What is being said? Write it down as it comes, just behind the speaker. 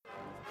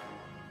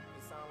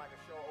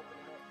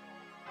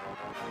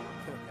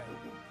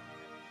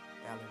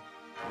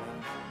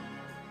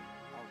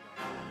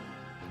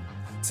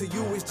To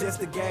you, it's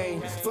just a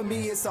game. For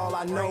me, it's all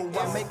I know.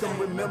 I make them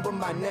remember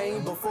my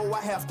name before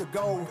I have to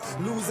go.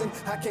 Losing,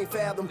 I can't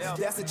fathom.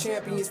 That's a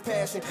champion's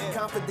passion.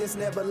 Confidence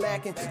never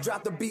lacking.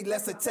 Drop the beat,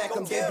 let's attack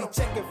them. They be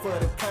checking for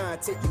the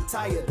content. You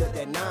tired of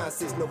that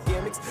nonsense. No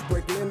gimmicks,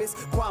 break limits.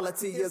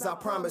 Quality is I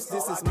promise.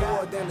 This is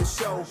more than a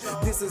show.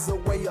 This is a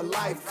way of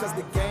life. Cause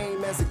the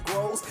game as it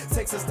grows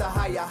takes us to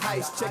higher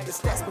heights. Check the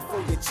stats before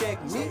you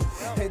check me.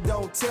 And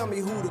don't tell me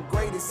who the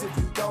greatest if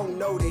you don't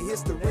know the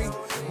history.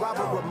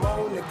 Robert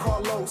Ramon and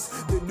Carlos,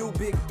 the new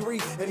big three.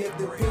 And if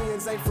the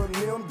opinions ain't from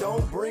them,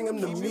 don't bring them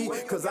to me.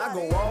 Cause I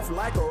go off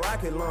like a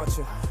rocket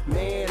launcher.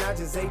 Man, I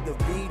just ate the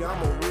beat,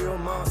 I'm a real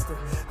monster.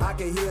 I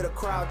can hear the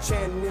crowd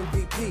chanting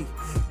MVP.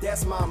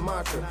 That's my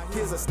mantra.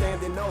 Here's a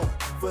standing O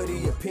for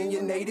the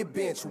opinionated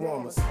bench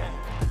warmers.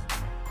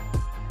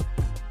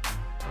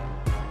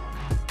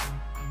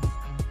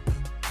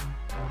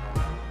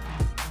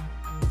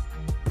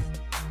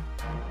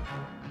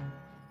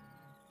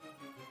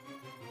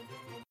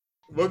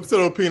 Welcome to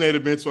the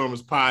Opinionated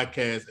Benchwarmers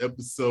podcast,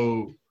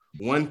 episode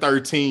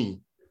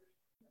 113.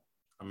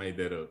 I made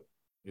that up.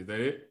 Is that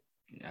it?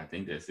 Yeah, I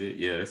think that's it.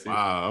 Yeah, that's it.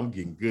 Wow, I'm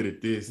getting good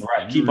at this.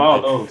 Right, keep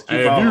all those.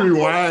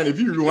 If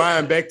you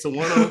rewind back to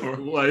one of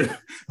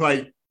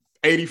like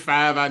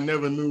 85, I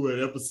never knew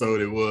what episode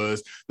it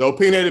was. The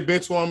Opinionated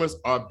Benchwarmers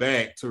are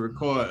back to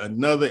record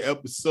another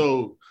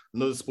episode,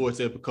 another sports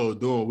episode,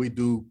 doing what we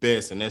do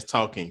best, and that's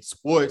talking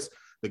sports.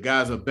 The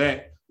guys are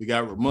back. We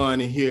got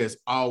Ramon in here as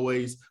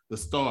always, the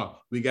star.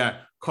 We got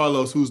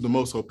Carlos, who's the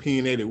most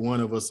opinionated one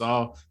of us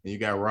all, and you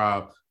got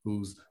Rob,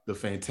 who's the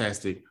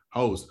fantastic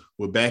host.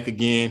 We're back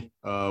again.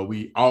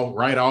 We all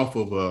right off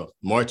of a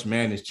March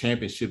Madness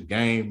championship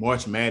game.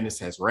 March Madness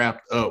has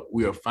wrapped up.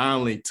 We are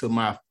finally to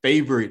my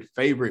favorite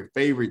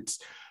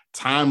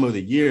time of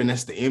the year, and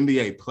that's the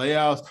NBA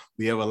playoffs.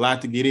 We have a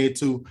lot to get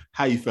into.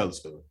 How you fellas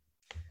feeling?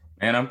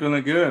 Man, I'm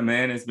feeling good,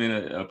 man. It's been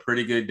a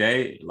pretty good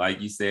day.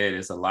 Like you said,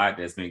 it's a lot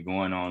that's been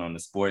going on the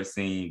sports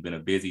scene. Been a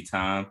busy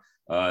time.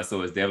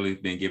 So it's definitely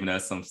been giving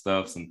us some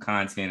stuff, some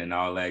content and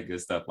all that good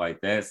stuff like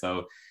that.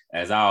 So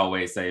as I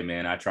always say,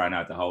 man, I try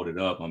not to hold it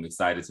up. I'm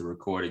excited to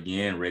record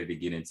again, ready to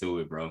get into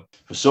it, bro.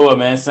 For sure,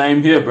 man.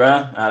 Same here,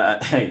 bro.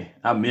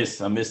 I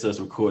miss us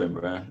recording,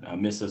 bro. I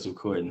miss us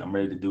recording. I'm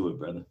ready to do it,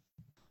 brother.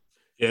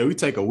 Yeah, we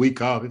take a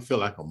week off. It felt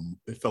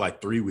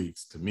like 3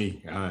 weeks to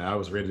me. I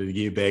was ready to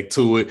get back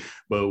to it,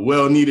 but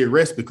well-needed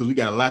rest because we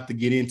got a lot to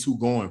get into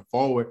going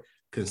forward.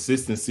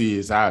 Consistency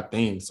is our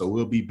thing, so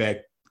we'll be back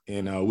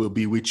and we'll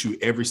be with you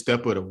every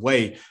step of the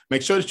way.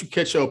 Make sure that you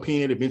catch your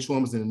Opinionated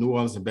Benchwarmers in the New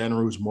Orleans and Baton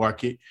Rouge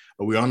market.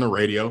 We're on the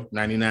radio,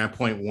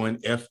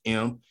 99.1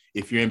 FM.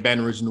 If you're in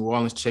Baton Rouge, New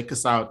Orleans, check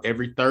us out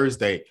every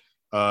Thursday,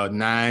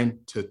 9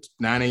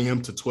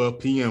 a.m. to 12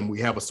 p.m. We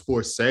have a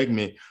sports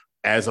segment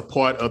as a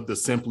part of the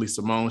Simply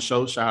Simone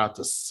show. Shout out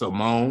to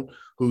Simone,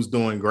 who's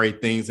doing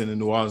great things in the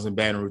New Orleans and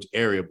Baton Rouge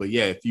area. But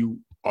yeah, if you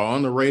are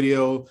on the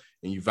radio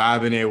and you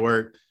vibing at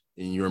work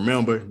and you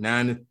remember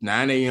 9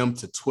 a.m.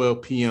 to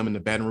 12 p.m. in the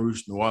Baton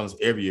Rouge, New Orleans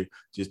area,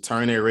 just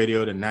turn that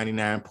radio to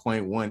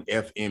 99.1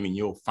 FM and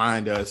you'll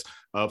find us.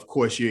 Of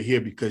course, you're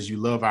here because you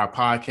love our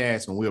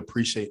podcast and we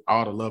appreciate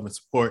all the love and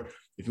support.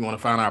 If you want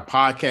to find our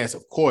podcast,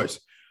 of course,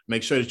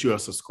 make sure that you are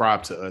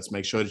subscribed to us.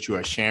 Make sure that you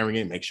are sharing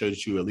it. Make sure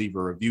that you will leave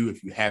a review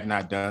if you have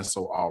not done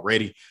so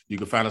already. You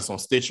can find us on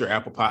Stitcher,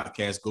 Apple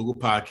Podcasts, Google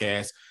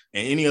Podcasts,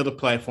 and any other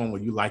platform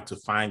where you like to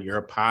find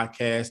your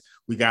podcast.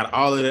 We got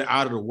all of that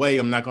out of the way.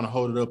 I'm not going to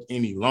hold it up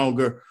any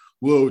longer.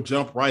 We'll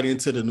jump right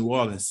into the New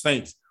Orleans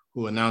Saints,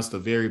 who announced a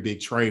very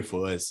big trade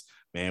for us.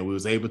 Man, we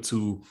was able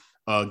to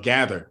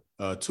gather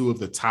two of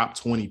the top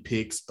 20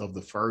 picks of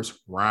the first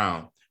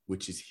round,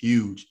 which is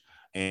huge.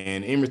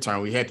 And in return,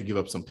 we had to give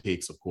up some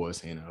picks, of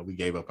course, and we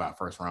gave up our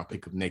first round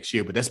pick of next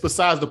year. But that's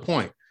besides the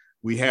point.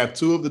 We have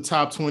two of the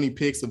top 20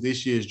 picks of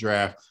this year's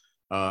draft.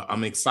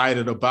 I'm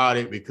excited about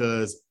it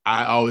because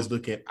I always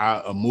look at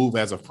a move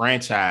as a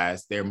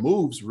franchise. Their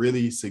moves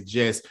really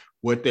suggest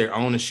what their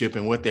ownership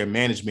and what their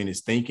management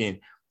is thinking.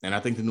 And I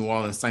think the New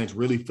Orleans Saints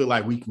really feel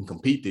like we can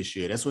compete this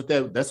year. That's what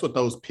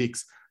those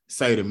picks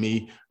say to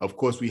me. Of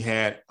course, we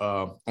had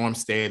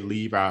Armstead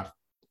leave, our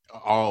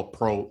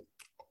all-pro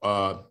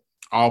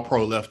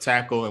left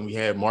tackle, and we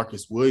had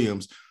Marcus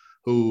Williams,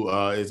 who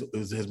has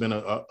been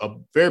a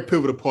very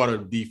pivotal part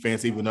of the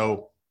defense, even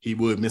though he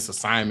would miss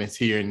assignments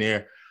here and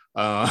there.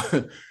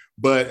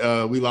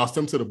 But we lost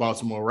him to the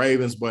Baltimore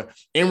Ravens. But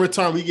in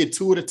return, we get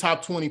two of the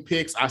top 20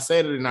 picks. I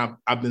said it, and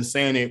I've been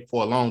saying it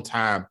for a long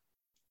time.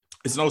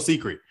 It's no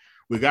secret.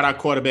 We got our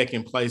quarterback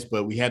in place,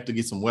 but we have to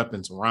get some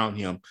weapons around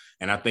him.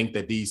 And I think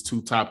that these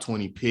two top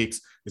 20 picks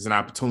is an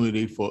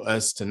opportunity for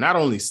us to not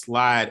only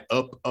slide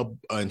up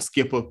and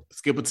skip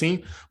a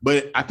team,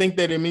 but I think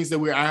that it means that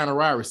we're eyeing a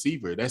wide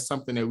receiver. That's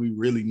something that we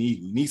really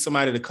need. We need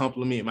somebody to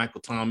complement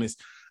Michael Thomas.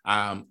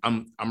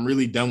 I'm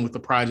really done with the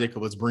project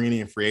of us bringing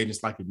in free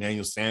agents like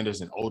Emmanuel Sanders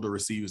and older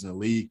receivers in the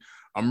league.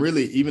 I'm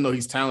really, even though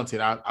he's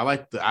talented, I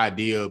like the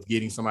idea of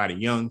getting somebody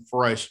young,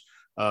 fresh,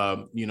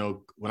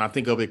 When I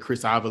think of it,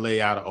 Chris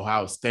Avila out of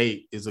Ohio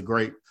State is a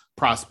great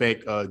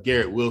prospect.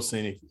 Garrett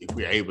Wilson, if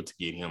we're able to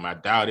get him, I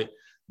doubt it.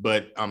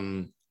 But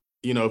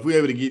if we're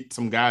able to get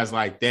some guys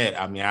like that,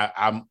 I mean,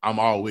 I'm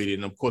all with it.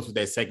 And of course, with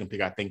that second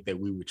pick, I think that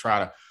we would try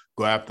to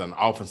go after an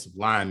offensive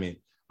lineman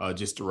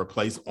just to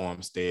replace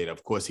Armstead.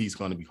 Of course, he's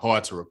going to be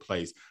hard to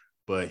replace,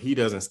 but he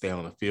doesn't stay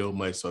on the field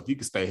much. So if you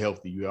can stay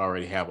healthy, you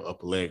already have an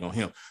upper leg on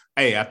him.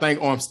 Hey, I thank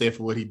Armstead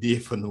for what he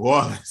did for New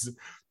Orleans.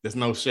 There's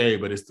no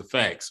shade, but it's the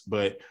facts.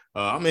 But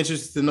I'm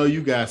interested to know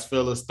you guys,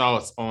 fellas,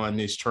 thoughts on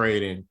this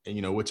trade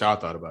and what y'all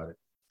thought about it.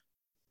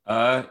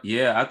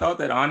 I thought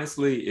that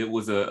honestly it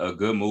was a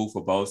good move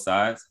for both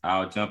sides.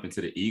 I'll jump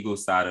into the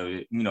Eagles side of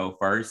it,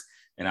 first.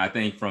 And I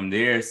think from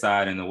their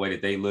side and the way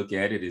that they look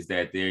at it is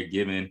that they're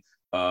giving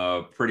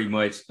pretty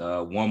much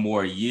one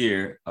more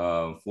year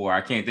for, I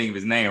can't think of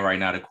his name right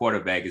now. The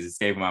quarterback is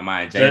escaping my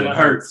mind. Jalen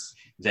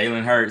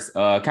Hurts.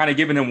 Kind of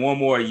giving him one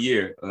more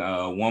year,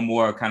 one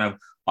more kind of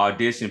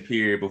audition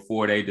period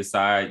before they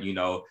decide,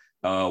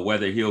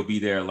 whether he'll be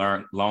their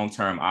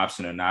long-term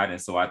option or not. And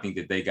so I think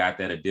that they got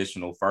that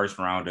additional first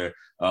rounder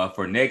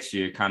for next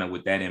year, kind of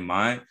with that in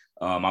mind.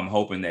 I'm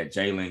hoping that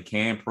Jalen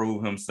can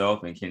prove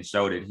himself and can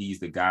show that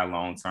he's the guy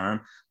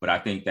long-term. But I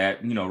think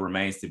that,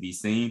 remains to be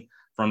seen.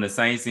 From the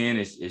Saints end,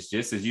 it's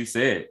just as you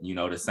said,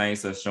 the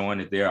Saints are showing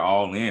that they're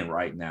all in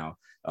right now.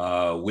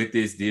 With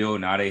this deal,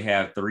 now they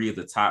have 3 of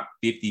the top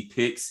 50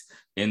 picks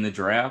in the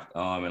draft.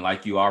 And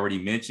like you already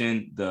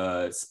mentioned,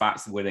 the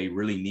spots where they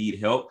really need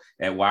help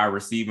at wide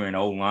receiver and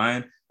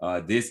O-line,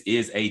 this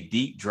is a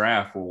deep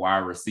draft for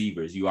wide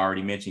receivers. You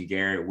already mentioned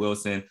Garrett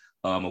Wilson.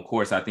 Of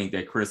course, I think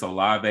that Chris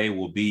Olave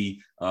will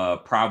be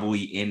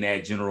probably in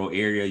that general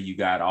area. You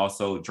got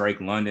also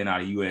Drake London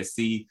out of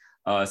USC.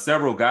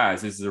 Several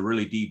guys. This is a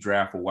really deep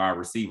draft for wide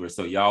receivers.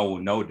 So y'all will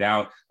no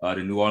doubt the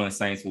New Orleans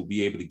Saints will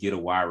be able to get a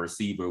wide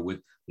receiver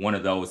with one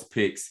of those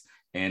picks.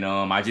 And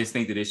I just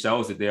think that it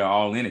shows that they're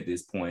all in at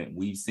this point.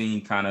 We've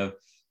seen kind of,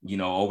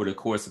 over the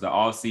course of the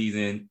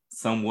offseason,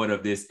 somewhat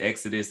of this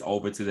exodus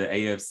over to the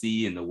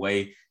AFC and the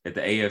way that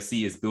the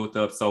AFC is built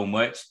up so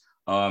much.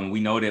 We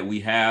know that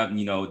we have,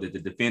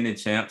 the defending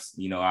champs,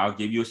 I'll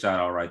give you a shout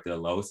out right there,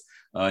 Los.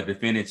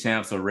 Defending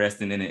champs are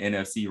resting in the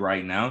NFC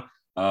right now.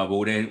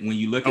 But then when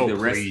you look at the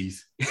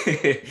rest,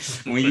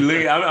 when you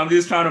look, I'm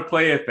just trying to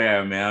play it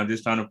fair, man.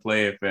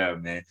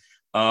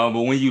 But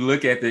when you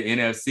look at the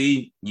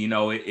NFC,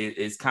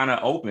 it's kind of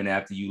open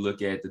after you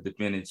look at the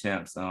defending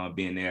champs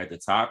being there at the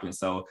top. And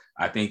so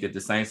I think that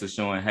the Saints are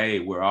showing, hey,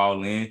 we're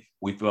all in.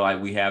 We feel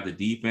like we have the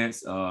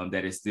defense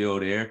that is still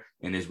there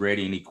and is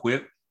ready and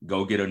equipped.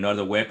 Go get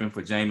another weapon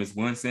for Jameis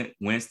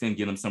Winston,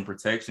 get him some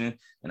protection.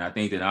 And I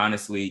think that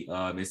honestly,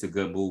 it's a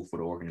good move for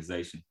the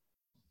organization.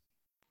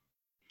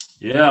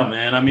 Yeah,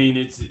 man. I mean,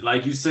 it's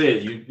like you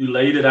said, you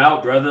laid it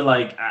out, brother.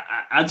 Like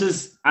I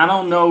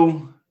don't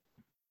know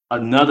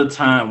another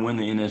time when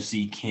the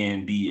NFC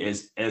can be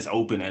as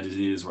open as it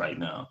is right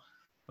now.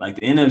 Like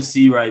the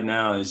NFC right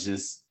now is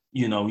just,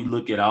 we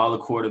look at all the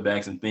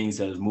quarterbacks and things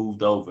that has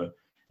moved over.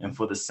 And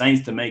for the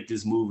Saints to make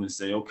this move and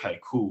say, okay,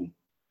 cool.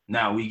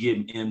 Now we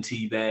get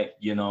MT back,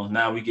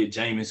 now we get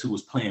Jameis, who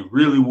was playing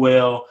really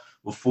well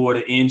before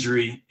the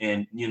injury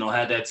and,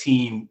 had that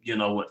team,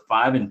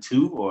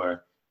 5-2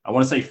 or I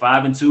want to say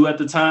 5-2 at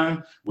the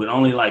time with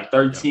only like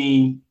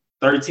 13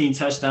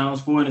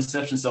 touchdowns, 4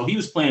 interceptions. So he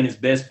was playing his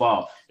best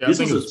ball. Yeah, I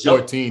think it was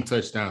 14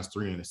 touchdowns,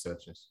 3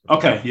 interceptions.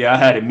 Okay, yeah, I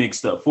had it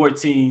mixed up.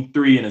 14,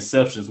 3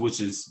 interceptions,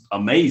 which is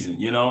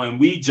amazing, And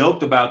we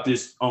joked about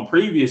this on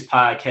previous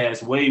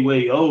podcasts way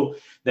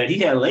that he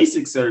had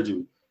LASIK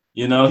surgery.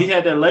 He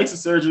had that LASIK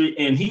surgery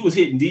and he was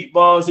hitting deep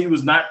balls. He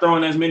was not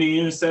throwing as many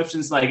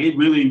interceptions. Like it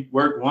really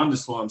worked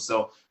wonders for him.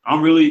 So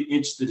I'm really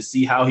interested to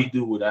see how he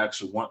do with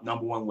actual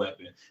number one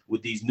weapon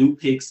with these new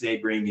picks they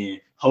bring in.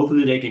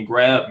 Hopefully they can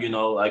grab,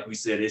 like we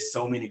said, there's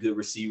so many good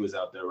receivers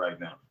out there right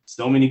now.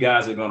 So many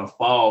guys are going to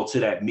fall to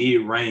that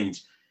mid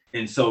range.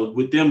 And so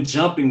with them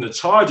jumping the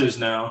Chargers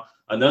now,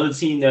 another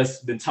team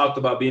that's been talked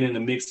about being in the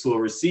mix to a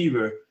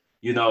receiver,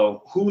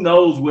 who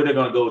knows where they're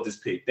going to go with this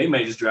pick? They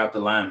may just draft a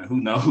lineman.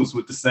 Who knows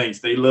with the Saints?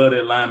 They love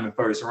their lineman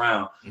first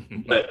round.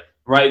 But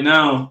right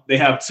now they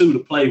have 2 to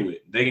play with.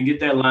 They can get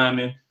that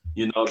lineman,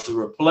 to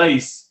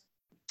replace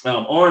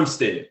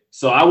Armstead.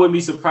 So I wouldn't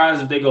be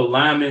surprised if they go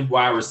lineman,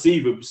 wide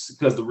receiver,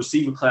 because the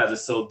receiver class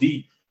is so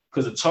deep.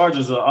 Because the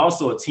Chargers are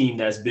also a team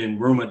that's been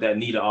rumored that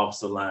need an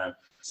offensive line.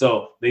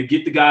 So they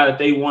get the guy that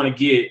they want to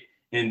get,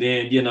 and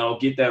then,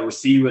 get that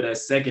receiver, that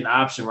second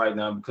option right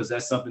now, because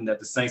that's something that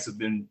the Saints have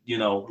been,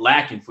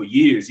 lacking for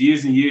years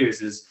and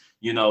years is,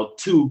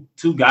 two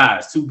good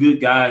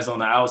guys on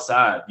the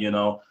outside,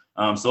 So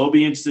it'll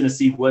be interesting to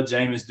see what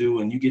Jameis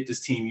do. And you get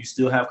this team, you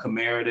still have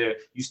Kamara there.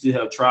 You still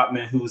have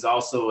Trotman, who's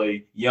also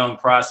a young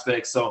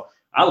prospect. So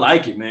I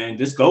like it, man.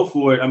 Just go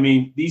for it. I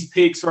mean, these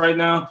picks right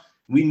now,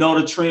 we know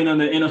the trend on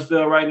the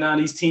NFL right now.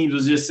 These teams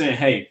are just saying,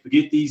 hey,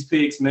 forget these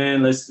picks,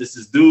 man. Let's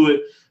just do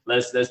it.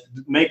 Let's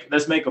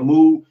make a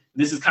move.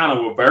 This is kind of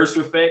a reverse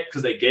effect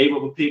because they gave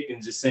up a pick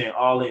and just saying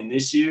all in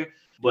this year.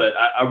 But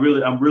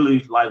I'm really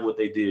like what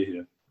they did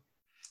here.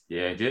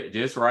 Yeah,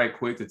 just right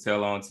quick to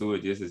tell on to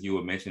it, just as you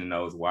were mentioning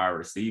those wide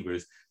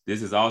receivers,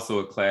 this is also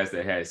a class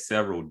that has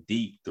several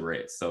deep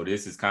threats. So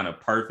this is kind of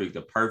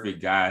the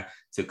perfect guy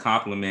to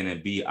complement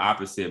and be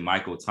opposite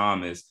Michael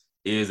Thomas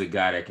is a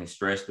guy that can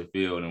stretch the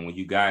field. And when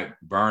you got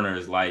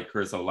burners like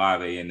Chris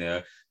Olave in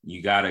there, you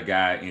got a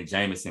guy in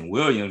Jameson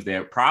Williams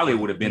that probably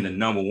would have been the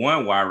number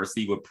one wide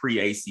receiver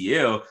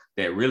pre-ACL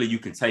that really you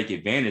can take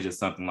advantage of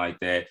something like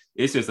that.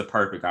 It's just a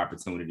perfect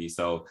opportunity.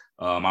 So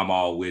I'm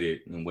all with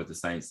it and what the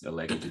Saints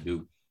elected to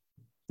do.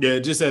 Yeah,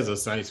 just as a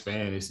Saints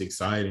fan, it's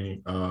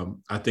exciting.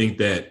 I think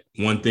that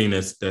one thing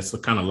that's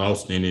kind of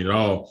lost in it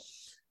all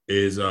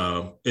is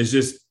it's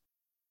just,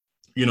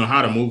 you know,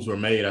 how the moves were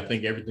made. I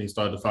think everything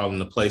started to fall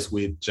into place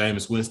with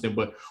Jameis Winston.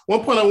 But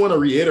one point I want to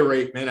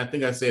reiterate, man, I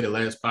think I said it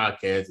last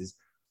podcast, is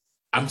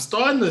I'm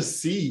starting to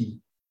see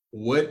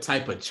what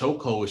type of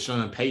chokehold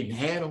Sean Payton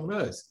had on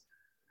us.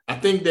 I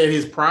think that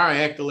his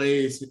prior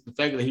accolades, the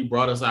fact that he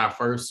brought us our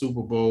first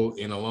Super Bowl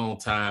in a long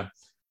time,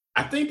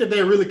 I think that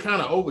they really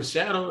kind of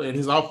overshadowed and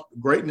his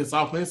greatness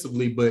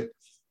offensively, but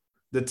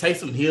the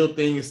Taysom Hill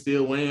thing is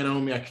still weighing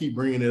on me. I keep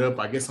bringing it up.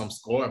 I guess I'm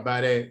scarred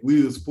by that.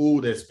 We was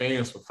fooled as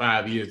fans for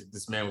 5 years that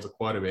this man was a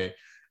quarterback,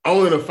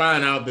 only to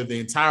find out that the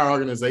entire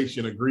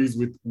organization agrees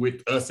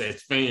with us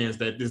as fans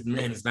that this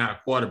man is not a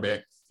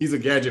quarterback. He's a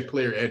gadget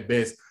player at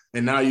best.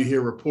 And now you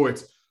hear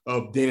reports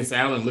of Dennis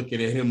Allen looking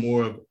at him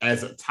more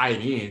as a tight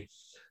end.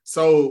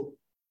 So,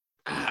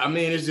 I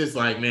mean, it's just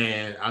like,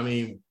 man, I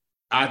mean,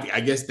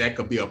 I guess that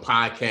could be a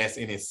podcast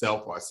in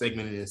itself or a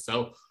segment in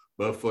itself.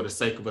 But for the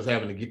sake of us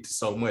having to get to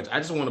so much, I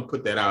just want to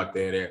put that out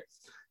there.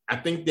 I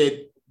think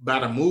that by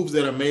the moves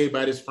that are made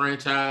by this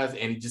franchise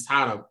and just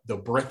how the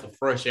breath of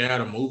fresh air,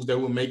 the moves that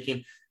we're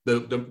making,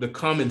 the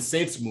common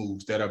sense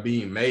moves that are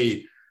being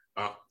made,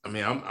 I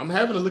mean, I'm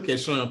having to look at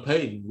Sean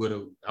Payton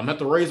I'm have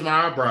to raise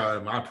my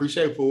eyebrow. I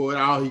appreciate for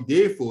all he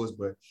did for us,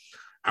 but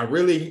I'm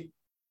really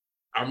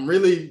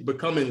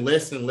becoming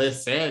less and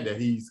less sad that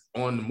he's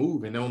on the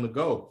move and on the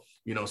go.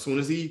 You know, as soon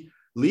as he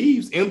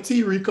leaves,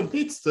 MT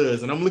recommits to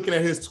us. And I'm looking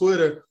at his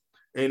Twitter,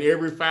 and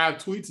every 5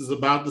 tweets is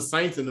about the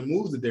Saints and the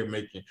moves that they're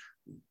making.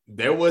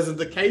 That wasn't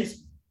the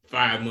case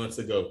 5 months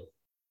ago.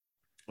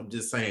 I'm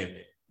just saying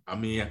that. I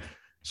mean,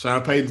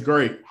 Sean Payton's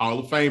great, Hall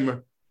of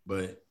Famer,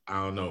 but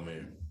I don't know,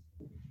 man.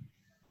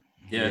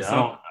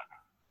 Yeah,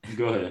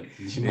 go ahead.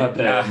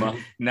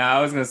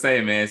 I was gonna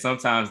say, man,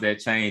 sometimes that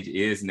change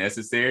is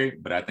necessary,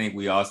 but I think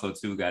we also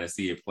too got to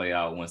see it play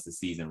out once the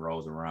season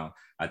rolls around.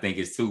 I think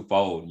it's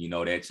twofold. You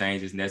know, that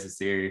change is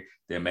necessary.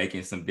 They're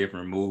making some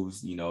different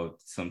moves, you know,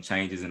 some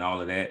changes and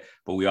all of that.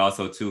 But we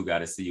also too got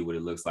to see what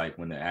it looks like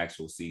when the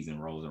actual season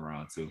rolls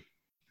around too.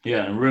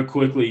 Yeah, and real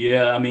quickly,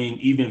 I mean,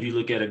 even if you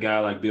look at a guy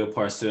like Bill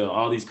Parcells,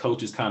 all these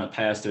coaches kind of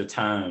passed their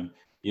time.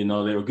 You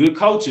know, they were good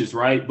coaches,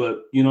 right?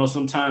 But, you know,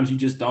 sometimes you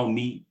just don't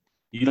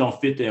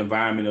fit the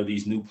environment of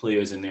these new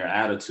players and their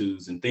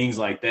attitudes and things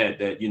like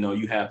that, you know,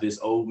 you have this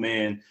old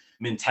man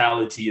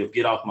mentality of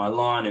get off my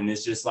lawn and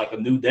it's just like a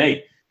new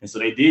day. And so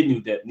they did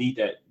need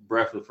that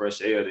breath of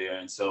fresh air there.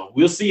 And so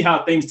we'll see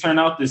how things turn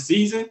out this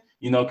season,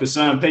 you know, because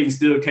Sean Payton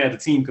still had the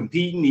team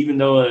competing, even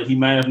though he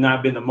might have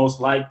not been the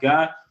most liked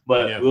guy.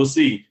 But we'll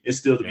see. It's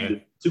still to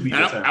be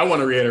determined. I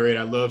want to reiterate,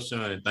 I love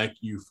Sean and thank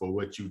you for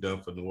what you've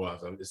done for New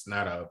Orleans. It's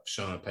not a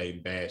Sean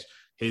Payton bash.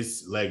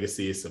 His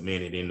legacy is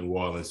cemented in New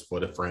Orleans for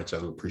the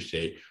franchise. We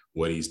appreciate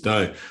what he's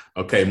done.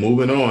 Okay,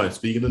 moving on.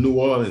 Speaking of New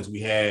Orleans,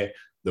 we had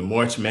the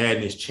March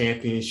Madness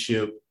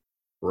Championship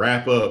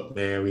wrap up,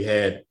 man. We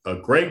had a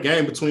great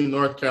game between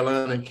North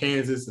Carolina and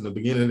Kansas in the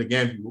beginning of the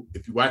game.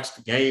 If you watch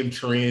the game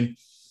trend,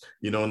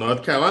 you know,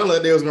 North Carolina looked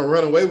like they was going to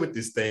run away with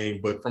this thing,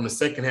 but from the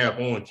second half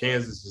on,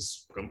 Kansas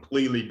just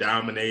completely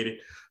dominated.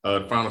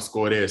 The final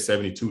score there is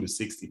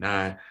 72-69.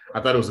 I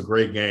thought it was a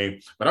great game,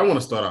 but I want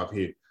to start off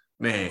here.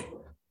 Man,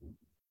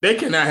 they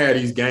cannot have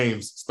these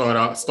games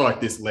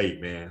start this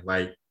late, man.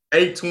 Like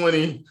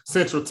 8:20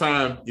 Central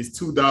Time is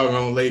too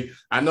doggone late.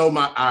 I know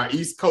our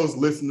East Coast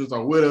listeners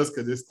are with us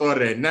because it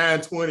started at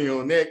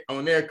 9:20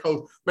 on their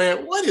coast.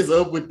 Man, what is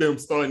up with them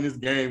starting this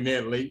game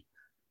that late?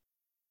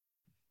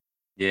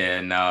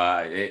 Yeah,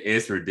 no,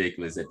 it's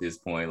ridiculous at this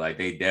point. Like,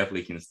 they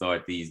definitely can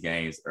start these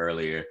games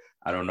earlier.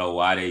 I don't know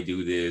why they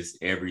do this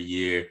every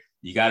year.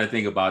 You got to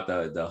think about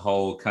the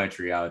whole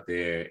country out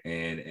there,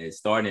 and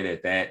starting it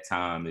at that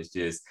time is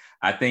just,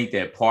 I think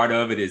that part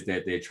of it is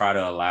that they try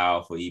to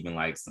allow for even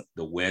like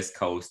the West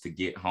Coast to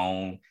get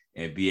home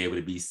and be able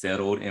to be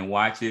settled and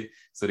watch it.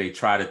 So they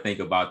try to think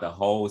about the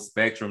whole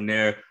spectrum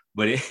there.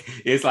 But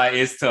it's like,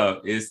 it's tough.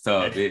 It's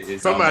tough.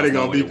 Somebody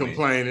going to be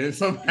complaining.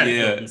 Somebody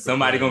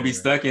going to be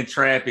stuck in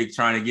traffic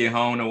trying to get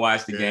home to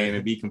watch the game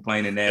and be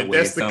complaining that way.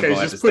 If that's the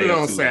case, just put it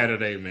on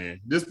Saturday,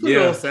 man. Just put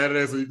it on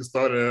Saturday so you can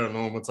start it at a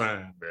normal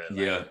time,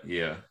 man.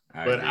 Yeah.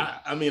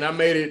 I mean, I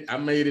made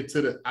it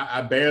to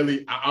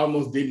I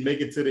almost didn't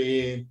make it to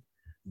the end,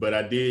 but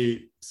I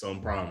did, so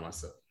I'm proud of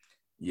myself.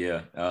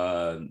 Yeah.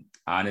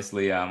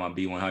 Honestly, I'm gonna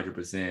be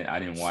 100%. I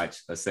didn't watch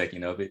a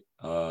second of it.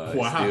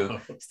 Wow.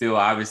 Still,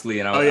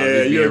 obviously, and I'm yeah,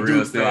 just you're being a real.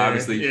 Duke Still, fan.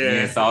 obviously, Yeah,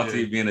 being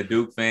salty, yeah. being a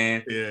Duke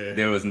fan. Yeah.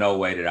 There was no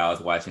way that I was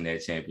watching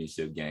that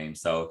championship game.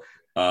 So,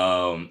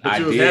 but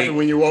you was did. happy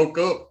when you woke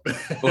up.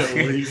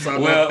 When you saw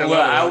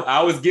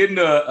I was getting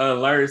the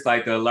alerts.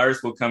 Like the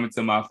alerts were coming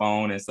to my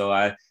phone, and so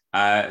I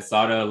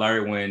saw the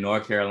alert when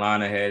North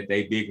Carolina had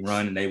their big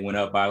run and they went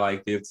up by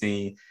like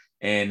 15.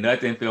 And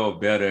nothing felt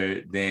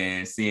better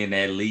than seeing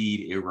that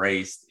lead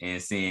erased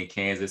and seeing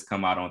Kansas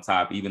come out on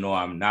top, even though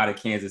I'm not a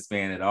Kansas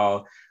fan at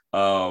all.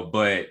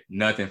 But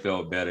nothing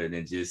felt better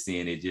than just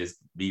seeing it just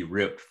be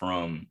ripped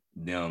from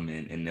them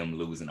and them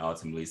losing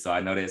ultimately. So I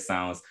know that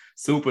sounds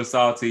super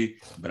salty,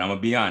 but I'm going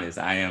to be honest,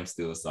 I am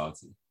still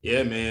salty.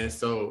 Yeah, man.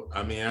 So,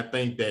 I mean, I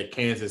think that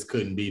Kansas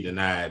couldn't be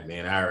denied,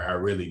 man. I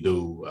really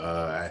do.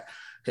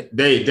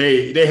 They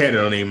had it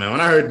on their mind. When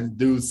I heard the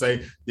dude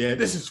say, yeah,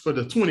 this is for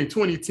the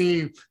 2020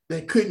 team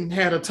that couldn't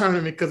have a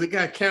tournament because it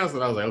got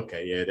canceled, I was like,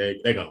 okay, yeah,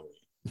 they're going to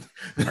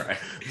win. Right.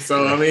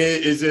 So, I mean,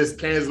 it's just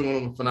Kansas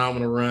went on a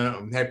phenomenal run.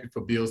 I'm happy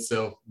for Bill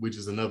Self, which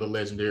is another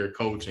legendary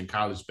coach in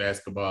college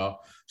basketball.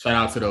 Shout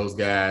out to those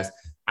guys.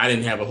 I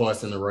didn't have a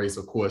horse in the race,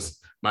 of course.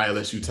 My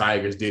LSU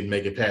Tigers didn't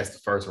make it past the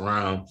first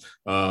round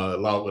with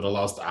a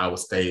loss to Iowa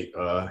State.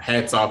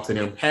 Hats off to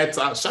them. Hats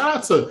off. Shout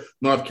out to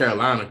North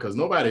Carolina because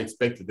nobody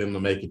expected them to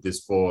make it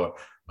this far.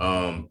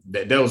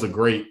 That was a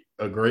great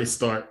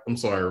start. I'm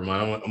sorry,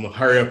 Ramon. I'm going to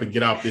hurry up and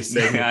get off this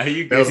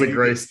segment. That was a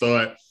great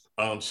start.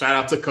 Shout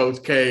out to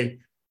Coach K.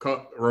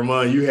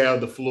 Ramon, you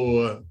have the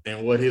floor,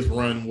 and what his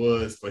run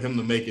was for him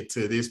to make it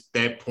to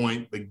that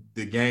point,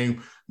 the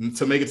game,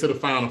 to make it to the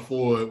Final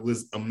Four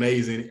was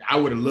amazing. I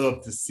would have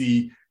loved to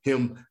see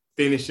him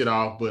finish it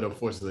off, but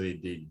unfortunately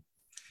it didn't.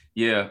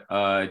 Yeah,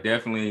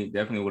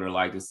 definitely would have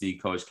liked to see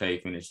Coach K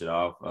finish it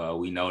off.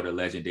 We know the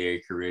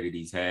legendary career that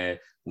he's had.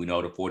 We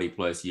know the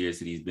 40+ years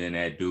that he's been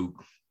at Duke.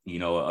 You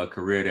know, a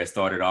career that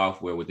started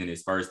off where within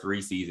his first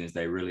 3 seasons,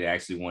 they really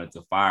actually wanted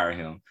to fire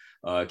him.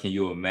 Can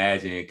you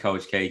imagine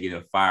Coach K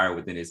getting fired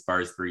within his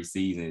first 3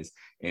 seasons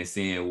and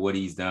seeing what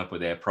he's done for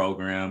that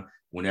program?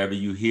 Whenever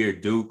you hear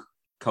Duke,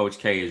 Coach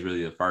K is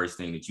really the first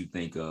thing that you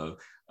think of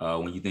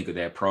when you think of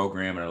that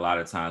program. And a lot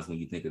of times when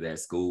you think of that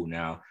school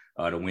now,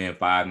 to win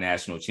 5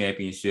 national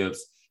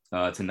championships,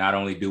 to not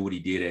only do what he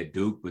did at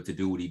Duke, but to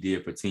do what he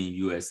did for Team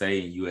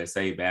USA and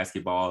USA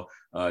basketball,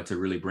 to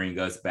really bring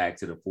us back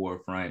to the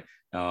forefront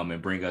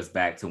and bring us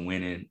back to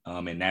winning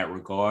in that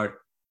regard.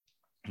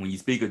 When you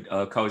speak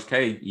of Coach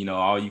K, you know,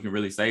 all you can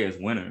really say is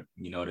winner.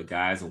 You know, the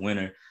guy's a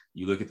winner.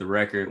 You look at the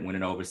record,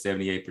 winning over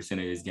 78% of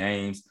his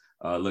games.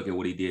 Look at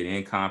what he did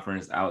in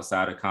conference,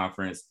 outside of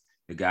conference.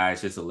 The guy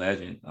is just a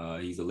legend.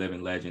 He's a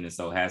living legend. And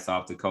so hats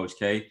off to Coach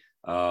K.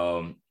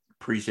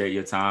 Appreciate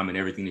your time and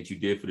everything that you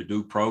did for the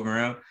Duke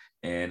program.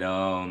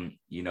 And,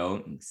 you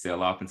know,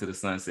 sail off into the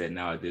sunset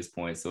now at this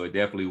point. So it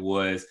definitely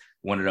was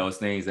one of those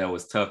things that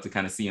was tough to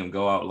kind of see him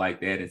go out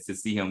like that, and to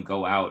see him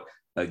go out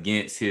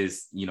against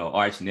his, you know,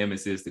 arch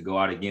nemesis, to go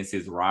out against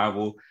his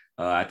rival.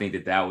 I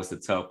think that was the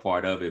tough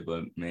part of it,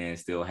 but man,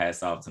 still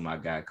hats off to my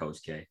guy, Coach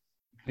K.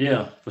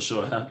 Yeah, for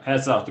sure.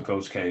 Hats off to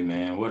Coach K,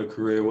 man. What a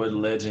career, what a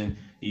legend,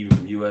 even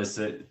from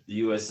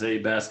USA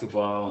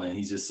basketball. And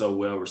he's just so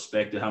well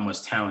respected, how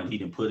much talent he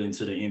done put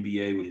into the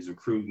NBA with his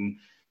recruiting.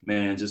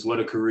 Man, just what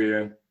a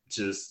career,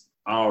 just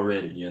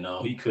already, you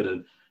know. He could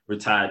have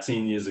retired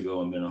 10 years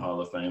ago and been a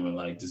Hall of Famer.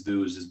 Like, this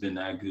dude has just been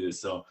that good.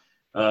 So,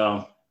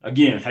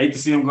 again, hate to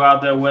see him go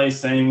out that way.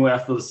 Same way, I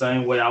feel the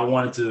same way. I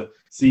wanted to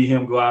see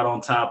him go out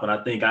on top. And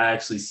I think I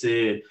actually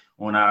said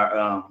on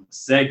our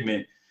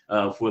segment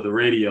for the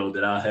radio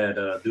that I had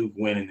Duke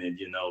winning it,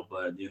 you know.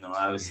 But, you know,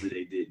 obviously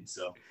they didn't.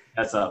 So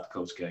that's off to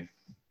Coach K.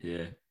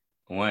 Yeah.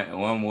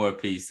 One more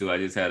piece, too. I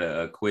just had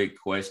a quick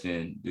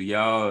question. Do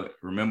y'all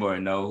remember or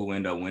know who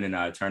ended up winning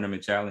our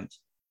tournament challenge?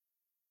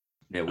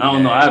 I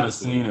don't know. I haven't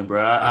seen it,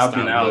 bro. I've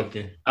been out.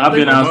 I've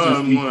been out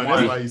since one.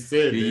 That's why you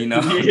said it. You know?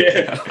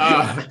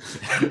 Yeah.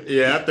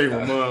 Yeah, I think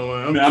Ramon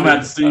won. I'm about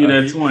to see you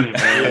that 20,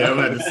 bro. Yeah, I'm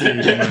about to see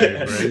you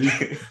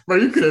tonight, bro.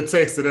 You could have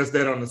texted us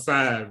that on the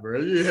side,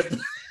 bro. You have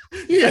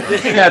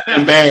to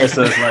embarrass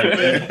us like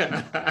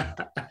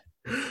that.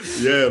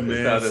 Yeah,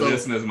 man. So the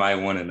listeners might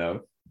want to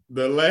know.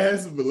 The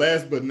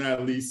last but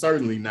not least,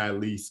 certainly not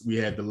least, we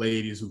had the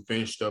ladies who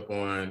finished up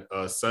on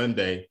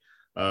Sunday.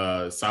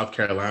 South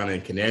Carolina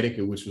and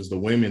Connecticut, which was the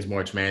women's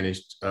March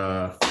Madness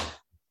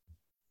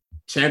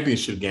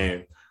championship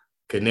game.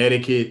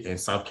 Connecticut and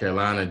South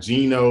Carolina,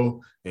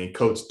 Gino and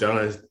Coach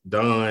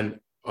Dawn,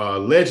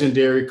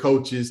 legendary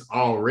coaches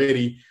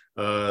already.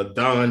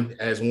 Dawn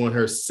has won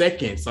her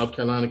second. South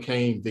Carolina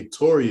came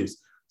victorious,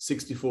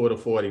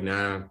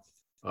 64-49.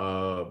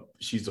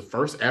 She's the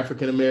first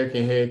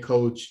African-American head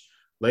coach,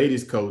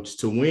 ladies coach,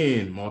 to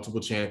win multiple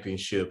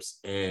championships,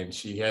 and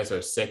she has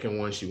her second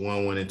one. She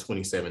won one in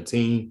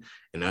 2017,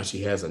 and now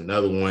she has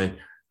another one.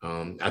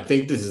 I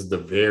think this is the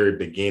very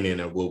beginning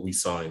of what we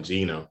saw in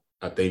Gino.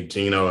 I think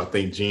Gino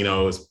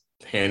is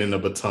handing the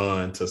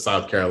baton to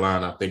South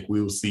Carolina. I think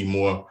we will see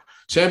more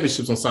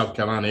championships on South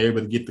Carolina.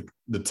 Everybody get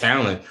the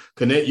talent.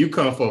 Connect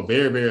UConn for a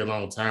very, very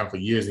long time, for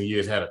years and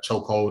years, had a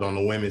chokehold on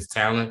the women's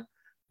talent.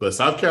 But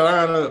South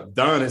Carolina,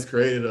 Don has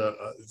created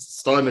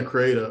starting to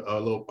create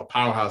a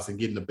powerhouse and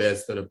getting the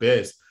best of the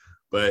best.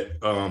 But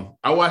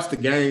I watched the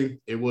game.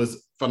 It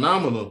was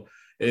phenomenal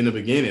in the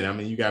beginning. I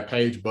mean, you got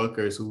Paige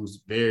Buckers,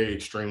 who's very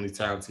extremely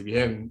talented. If you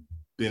haven't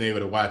been able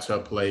to watch her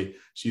play,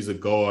 she's a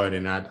guard,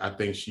 and I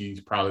think she's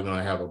probably going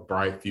to have a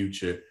bright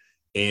future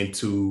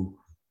into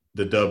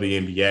the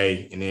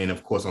WNBA. And then,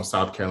 of course, on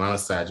South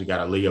Carolina's side, you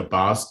got Aaliyah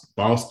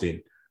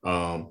Boston.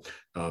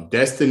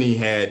 Destiny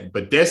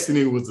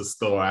was the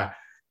star.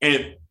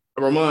 And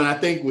Ramon, I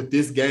think with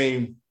this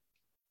game,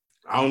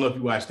 I don't know if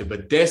you watched it,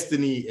 but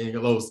Destiny,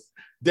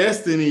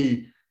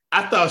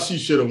 I thought she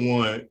should have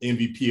won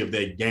MVP of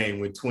that game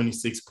with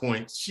 26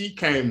 points. She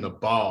came to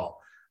ball.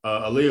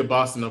 Aaliyah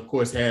Boston, of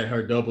course, had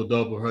her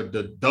double-double.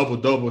 The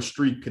double-double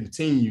streak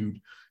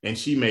continued, and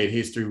she made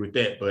history with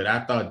that. But I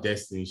thought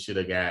Destiny should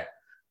have got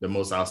the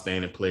most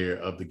outstanding player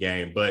of the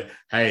game. But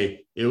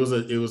hey, it was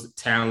a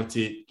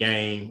talented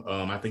game.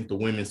 I think the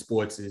women's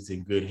sports is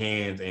in good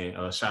hands,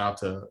 and shout out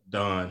to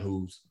Don,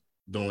 who's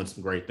doing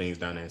some great things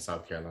down there in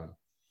South Carolina.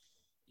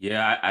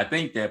 Yeah, I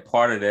think that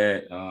part of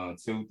that,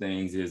 two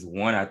things is,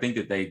 one, I think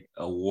that they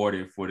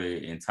awarded for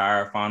the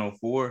entire Final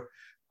Four.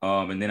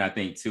 And then I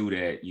think too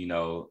that, you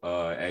know,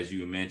 as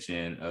you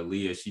mentioned,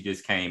 Aaliyah, she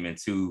just came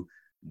into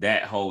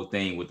that whole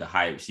thing with the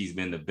hype. She's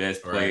been the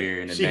best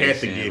player in the nation. Had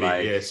to get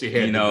it. Yeah, she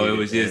had it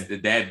was just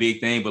that big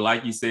thing. But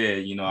like you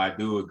said, you know, I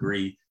do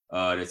agree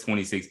that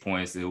 26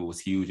 points, it was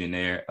huge in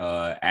there.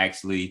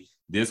 Actually,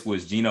 this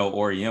was Gino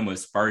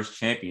Auriemma's first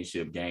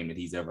championship game that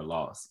he's ever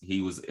lost.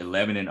 He was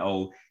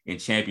 11-0 in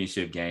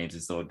championship games.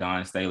 And so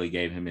Dawn Staley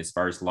gave him his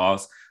first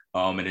loss.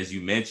 And as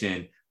you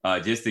mentioned,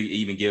 just to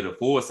even give the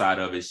full side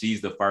of it,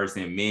 she's the first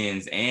in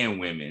men's and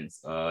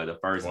women's, the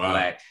first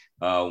Black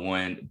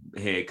one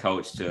head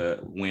coach to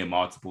win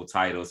multiple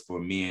titles for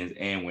men's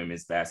and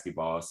women's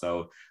basketball.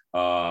 So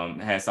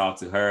hats off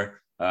to her.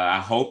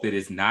 I hope that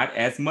it's not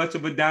as much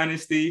of a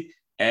dynasty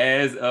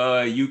as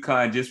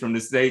UConn, just from the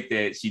sake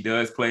that she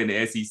does play in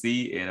the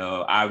SEC. And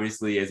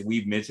obviously, as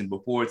we've mentioned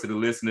before to the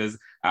listeners,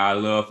 our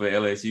love for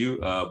LSU,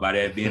 by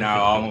that being our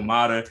alma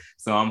mater.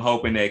 So I'm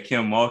hoping that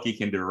Kim Mulkey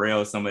can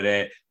derail some of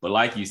that. But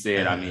like you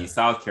said, I mean,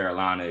 South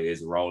Carolina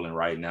is rolling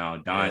right now.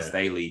 Dawn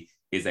Staley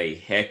is a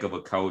heck of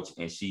a coach,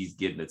 and she's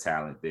getting the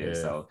talent there. Yeah.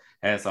 So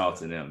hats off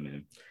to them,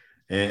 man.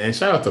 And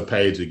shout out to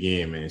Paige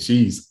again, man.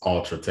 She's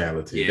ultra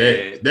talented.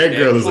 Yeah, that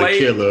girl is a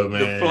killer,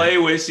 man. The play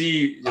where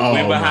she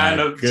went behind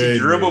her, she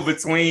dribbled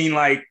between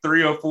like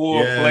 3 or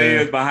 4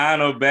 players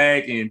behind her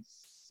back, and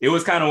it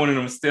was kind of one of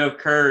them Steph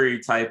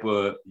Curry type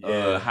of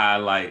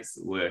highlights.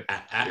 Where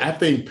I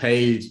think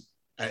Paige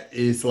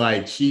is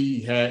like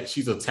she's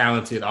a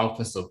talented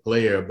offensive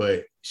player,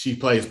 but she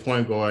plays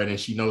point guard and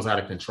she knows how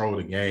to control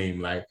the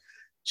game. Like,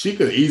 she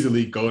could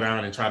easily go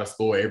down and try to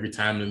score every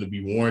time and it'll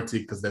be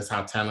warranted because that's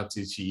how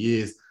talented she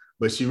is.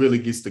 But she really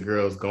gets the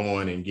girls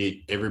going and get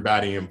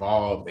everybody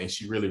involved, and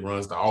she really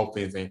runs the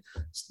offense. And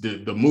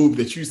the move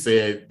that you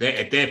said, that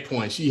at that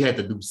point she had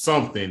to do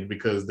something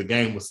because the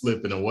game was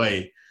slipping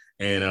away.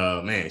 And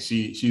man,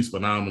 she's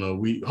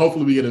phenomenal.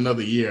 Hopefully we get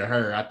another year of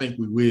her. I think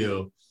we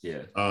will.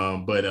 Yeah.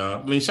 But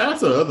I mean, shout out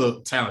to the other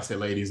talented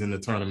ladies in the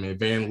tournament.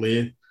 Van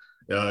Lith.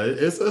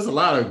 It's a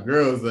lot of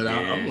girls that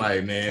I'm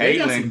like,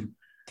 man.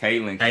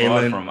 Caitlin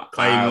Clark from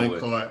Iowa.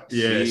 Clark.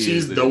 Yeah,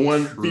 she's the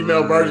one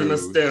female version of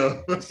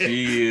Steph.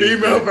 She is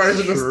female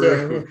version of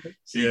Steph.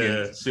 She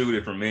can shoot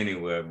it from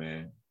anywhere,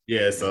 man.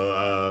 Yeah,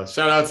 so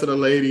shout out to the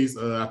ladies.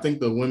 I think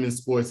the women's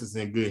sports is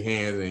in good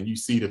hands, and you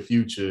see the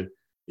future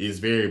is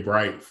very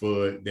bright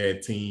for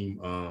that team.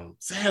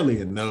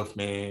 Sadly enough,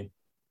 man,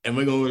 and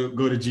we're going to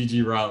go to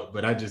Gigi route,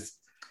 but I just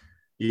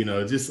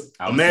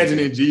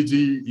imagining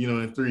Gigi,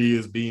 in 3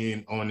 years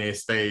being on that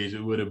stage,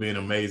 it would have been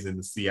amazing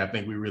to see. I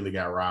think we really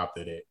got robbed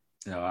of that.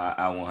 No, I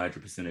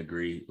 100%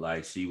 agree.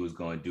 Like, she was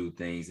going to do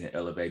things and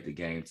elevate the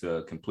game to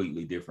a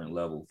completely different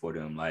level for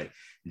them. Like,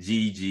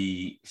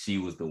 Gigi, she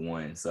was the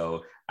one.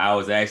 So I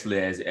was actually,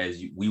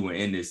 we were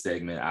in this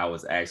segment, I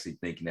was actually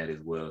thinking that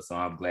as well. So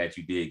I'm glad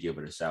you did give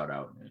it a shout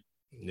out, man.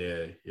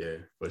 Yeah,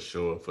 for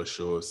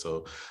sure.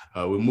 So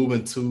we're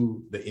moving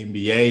to the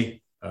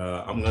NBA.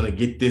 I'm going to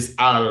get this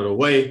out of the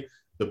way.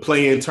 The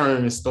play-in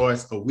tournament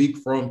starts a week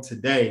from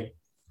today.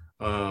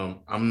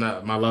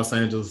 My Los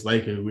Angeles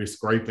Lakers, we're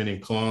scraping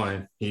and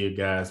clawing here,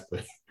 guys,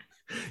 but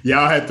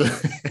y'all had to,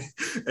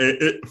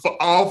 for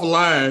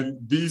offline,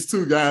 these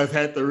two guys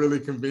had to really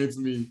convince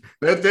me.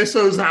 That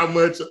shows how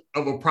much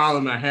of a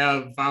problem I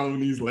have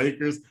following these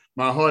Lakers.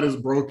 My heart is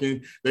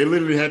broken. They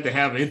literally had to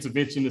have an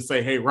intervention to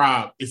say, hey,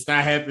 Rob, it's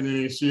not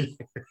happening this year.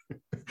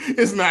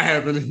 It's not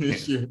happening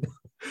this year.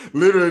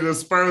 Literally, the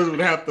Spurs would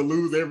have to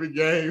lose every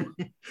game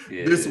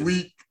this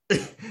week,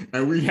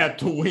 and we have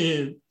to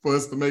win for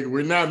us to make it.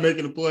 We're not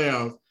making the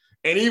playoffs.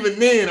 And even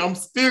then, I'm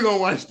still going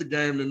to watch the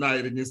game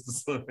tonight against the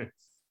Suns.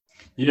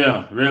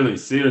 Yeah, really,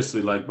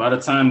 seriously. Like by the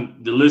time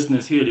the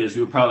listeners hear this,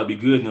 we'll probably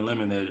be good and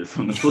eliminated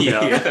from the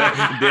playoffs.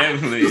 Yeah,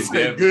 definitely,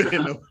 Good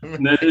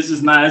definitely. It's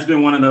just not. It's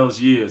been one of those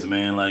years,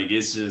 man. Like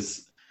it's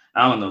just,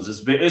 I don't know.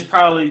 It's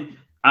probably.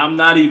 I'm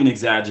not even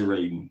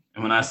exaggerating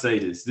when I say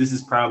this. This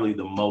is probably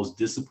the most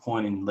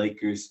disappointing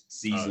Lakers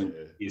season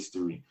in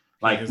history.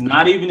 Like Hands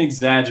not down. even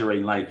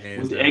exaggerating. Like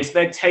Hands with the down.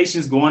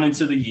 expectations going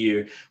into the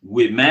year,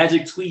 with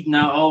Magic tweeting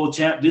out, "Oh,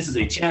 champ, this is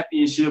a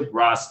championship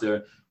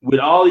roster," with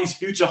all these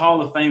future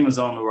Hall of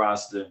Famers on the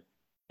roster,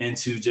 and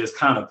to just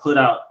kind of put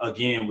out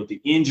again with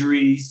the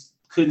injuries,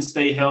 couldn't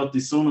stay healthy.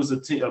 As soon as a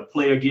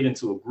player get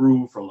into a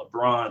groove from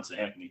LeBron to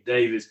Anthony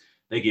Davis,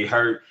 they get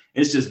hurt.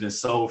 It's just been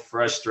so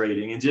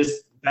frustrating and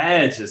just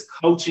bad, just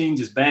coaching,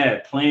 just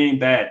bad playing,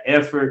 bad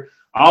effort,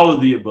 all of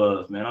the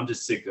above, man. I'm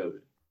just sick of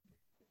it.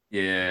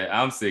 Yeah,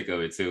 I'm sick of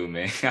it too,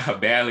 man. I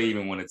barely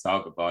even want to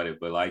talk about it,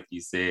 but like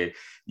you said,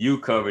 you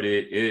covered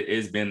it.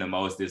 It's been the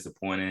most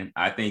disappointing.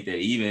 I think that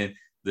even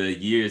the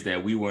years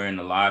that we were in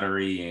the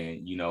lottery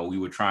and, we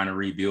were trying to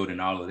rebuild and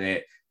all of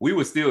that, we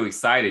were still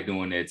excited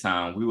during that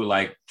time. We were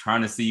like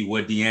trying to see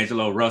what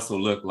D'Angelo Russell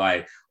looked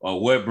like or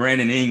what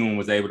Brandon Ingram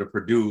was able to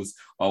produce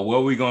or where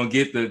we going to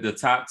get the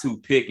top 2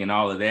 pick and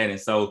all of that. And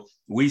so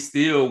we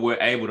still were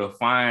able to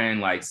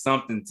find like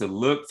something to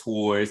look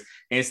towards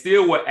and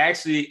still were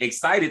actually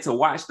excited to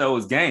watch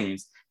those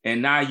games.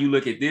 And now you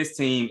look at this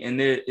team and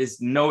there is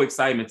no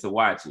excitement to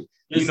watch it.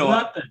 It's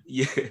nothing.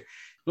 Yeah.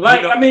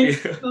 Like, I mean,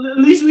 at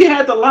least we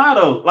had the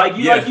lotto. Like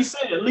you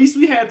said, at least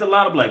we had the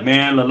lotto. Like,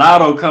 man, the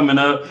lotto coming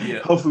up. Yeah.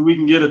 Hopefully we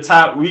can get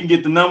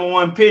the number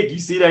 1 pick. You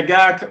see that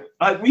guy?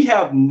 Like, we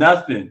have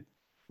nothing.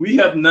 We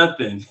have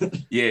nothing.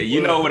 Yeah,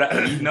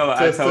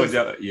 I told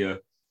y'all, yeah.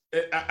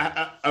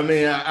 I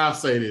mean, I'll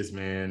say this,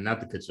 man,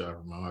 not to cut you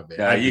off, my bad.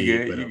 Nah,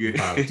 you good. You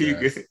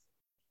good.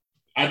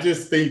 I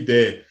just think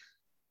that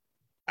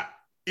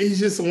it's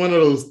just one of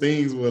those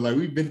things where, like,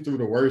 we've been through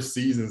the worst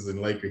seasons in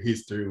Laker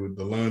history with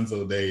the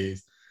Lonzo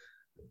days,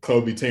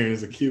 Kobe tearing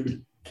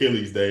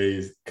Achilles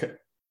days.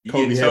 You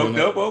Kobe getting choked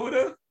up over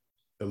there?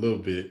 A little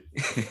bit.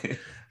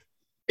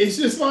 It's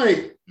just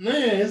like,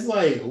 man, it's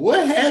like,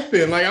 what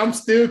happened? Like, I'm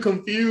still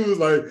confused.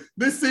 Like,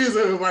 this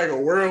season is like a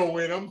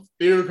whirlwind. I'm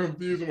still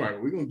confused. I'm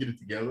like, we're going to get it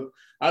together.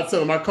 I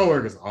tell my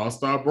coworkers,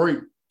 all-star break.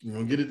 You're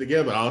going to get it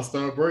together,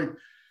 all-star break.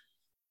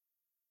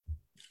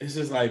 It's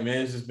just like,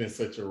 man, it's just been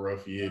such a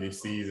rough year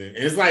this season.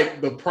 It's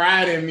like the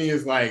pride in me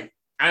is like,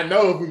 I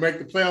know if we make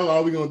the playoffs,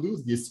 all we're going to do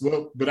is get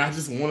swept, but I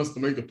just want us to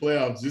make the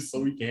playoffs just so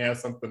we can have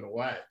something to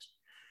watch.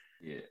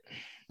 Yeah.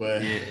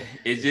 But yeah,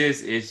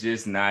 it's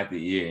just not the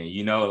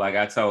year. Like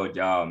I told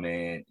y'all,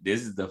 man,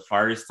 this is the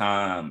first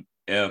time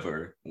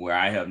ever where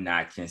I have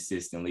not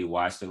consistently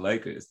watched the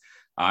Lakers.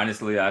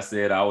 Honestly, I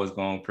said I was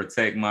going to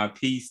protect my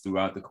peace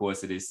throughout the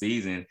course of this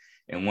season.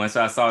 And once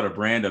I saw the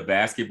brand of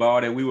basketball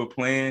that we were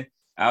playing,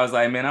 I was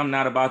like, man, I'm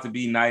not about to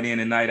be night in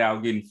and night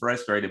out getting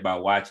frustrated by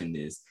watching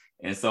this.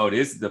 And so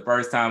this is the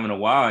first time in a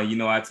while.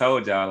 I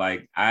told y'all,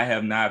 like, I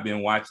have not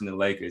been watching the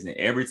Lakers. And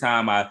every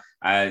time I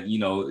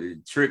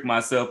trick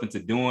myself into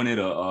doing it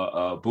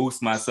or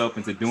boost myself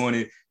into doing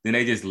it, then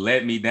they just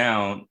let me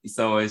down.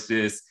 So it's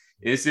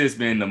just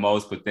been the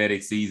most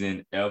pathetic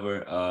season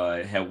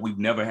ever. We've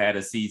never had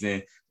a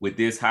season with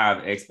this high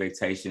of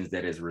expectations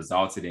that has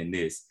resulted in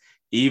this.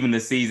 Even the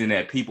season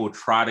that people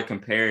try to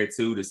compare it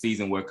to, the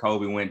season where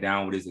Kobe went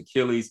down with his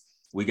Achilles,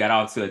 we got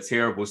off to a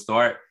terrible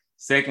start.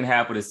 Second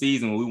half of the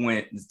season, we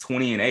went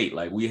 20-8.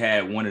 Like, we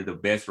had one of the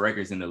best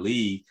records in the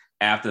league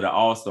after the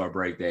All-Star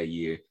break that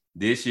year.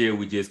 This year,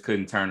 we just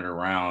couldn't turn it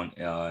around,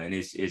 and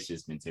it's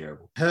just been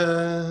terrible.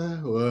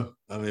 Well,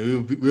 I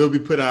mean, we'll be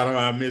put out of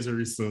our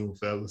misery soon,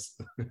 fellas.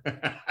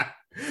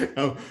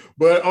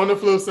 But on the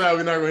flip side,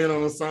 we're not going to end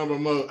on a somber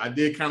mode. I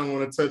did kind of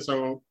want to touch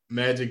on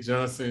Magic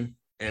Johnson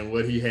and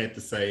what he had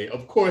to say.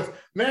 Of course,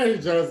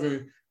 Magic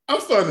Johnson,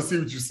 I'm starting to see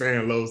what you're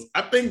saying, Los.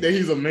 I think that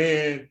he's a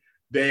man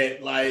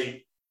that,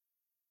 like,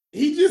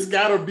 he just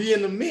got to be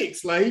in the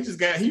mix. Like,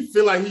 he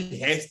feel like he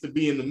has to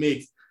be in the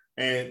mix.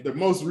 And the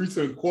most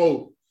recent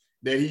quote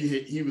that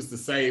he was to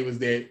say was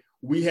that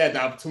we had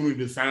the opportunity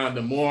to sign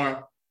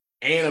DeMar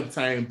and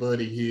obtain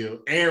Buddy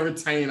Hield and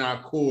retain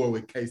our core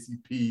with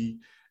KCP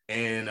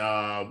and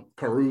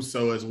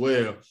Caruso as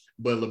well.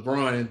 But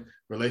LeBron's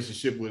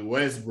relationship with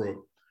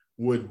Westbrook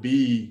would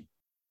be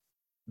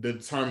the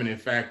determining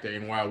factor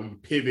in why we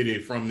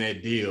pivoted from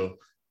that deal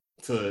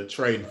to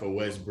trading for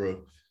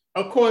Westbrook.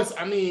 Of course,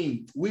 I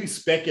mean, we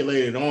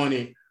speculated on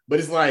it, but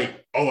it's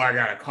like, oh, I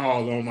got a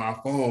call on my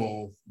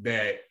phone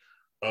that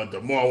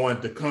DeMar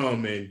wanted to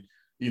come and,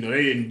 they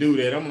didn't do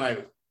that. I'm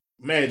like,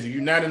 Magic,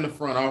 you're not in the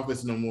front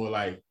office no more.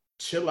 Like,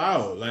 chill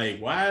out. Like,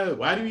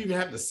 why do you even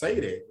have to say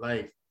that?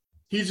 Like,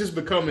 he's just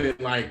becoming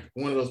like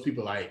one of those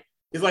people, like,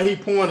 it's like he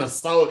pouring a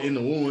salt in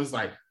the wound. It's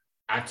like,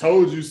 I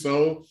told you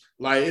so.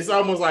 Like, it's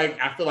almost like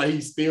I feel like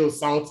he's still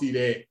salty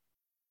that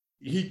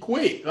he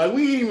quit. Like,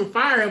 we didn't even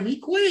fire him. He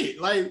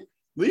quit. Like,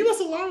 leave us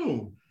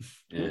alone.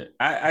 Yeah,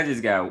 I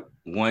just got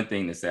one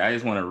thing to say. I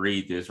just want to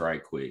read this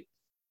right quick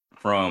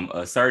from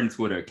a certain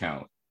Twitter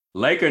account.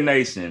 Laker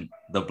Nation,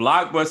 the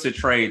blockbuster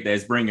trade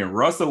that's bringing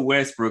Russell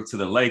Westbrook to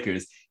the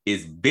Lakers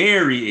is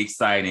very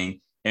exciting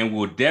and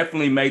will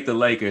definitely make the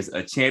Lakers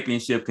a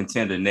championship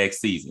contender next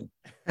season.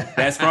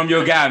 That's from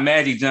your guy,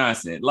 Magic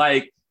Johnson.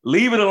 Like,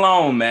 leave it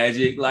alone,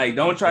 Magic. Like,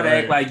 don't try to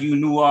act like you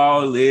knew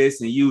all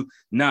this and you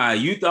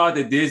thought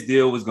that this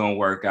deal was going to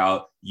work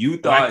out. You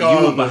thought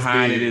you were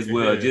behind it as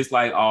well, just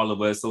like all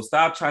of us. So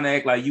stop trying to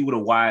act like you were the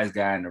wise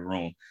guy in the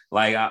room.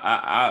 Like,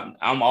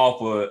 I'm all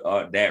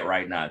for that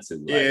right now,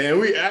 too.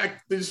 Like, I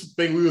just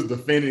think we was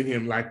defending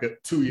him like a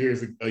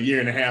year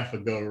and a half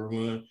ago,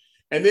 Ramon.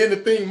 And then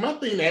my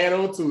thing to add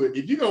on to it,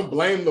 if you're going to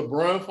blame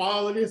LeBron for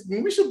all of this,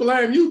 then we should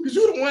blame you because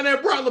you're the one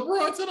that brought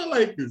LeBron to the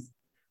Lakers,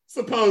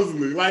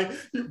 supposedly. Like,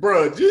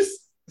 bro,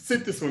 just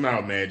sit this one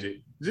out, Magic.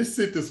 Just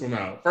sit this one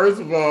out.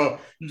 First of all,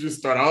 you just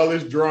start all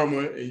this drama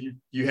and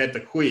you had to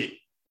quit.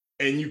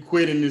 And you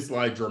quit in this,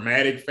 like,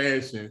 dramatic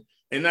fashion.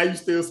 And now you're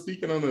still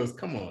speaking on us.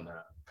 Come on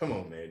now. Come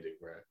on,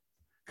 Magic, bro.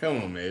 Come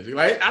on, Magic.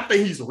 Like, I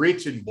think he's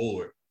rich and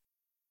bored.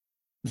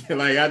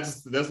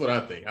 That's what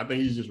I think. I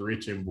think he's just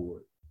rich and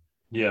bored.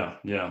 Yeah.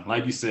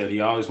 Like you said,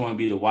 he always want to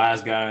be the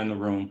wise guy in the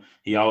room.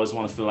 He always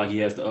want to feel like he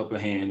has the upper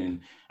hand.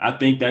 And I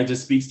think that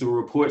just speaks to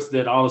reports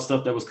that all the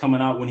stuff that was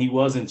coming out when he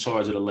was in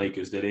charge of the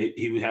Lakers, that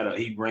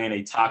he ran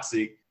a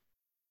toxic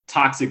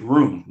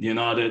room,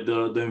 that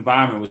the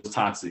environment was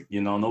toxic.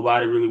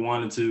 Nobody really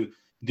wanted to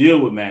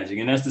deal with Magic.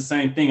 And that's the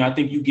same thing. I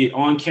think you get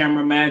on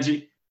camera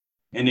Magic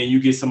and then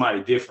you get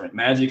somebody different.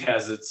 Magic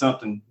has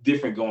something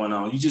different going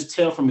on. You just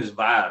tell from his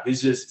vibe.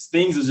 It's just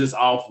things are just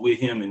off with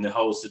him in the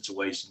whole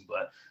situation.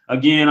 But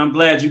again, I'm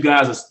glad you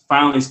guys are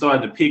finally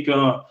starting to pick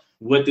up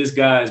what this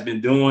guy has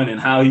been doing and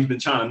how he's been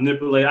trying to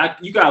manipulate.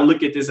 You got to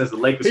look at this as a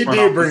Lakers. He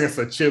did bring us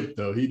a chip,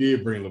 though. He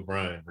did bring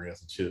LeBron and bring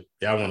us a chip.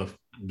 Y'all want to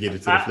get it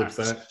to the flip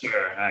side?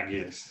 Sure, I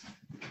guess.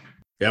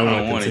 Yeah,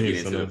 I want to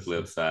get into the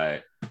flip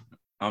side.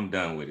 I'm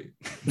done with it.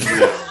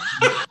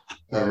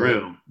 For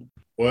real.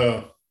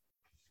 Well,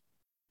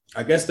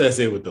 I guess that's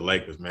it with the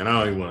Lakers, man. I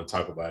don't even want to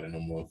talk about it no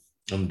more.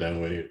 I'm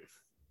done with it.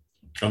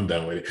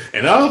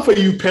 And all for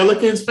you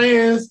Pelicans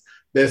fans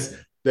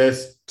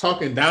that's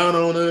talking down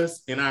on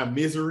us in our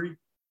misery,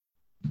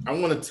 I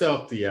want to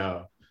talk to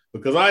y'all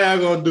because all y'all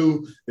gonna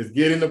do is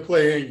get in the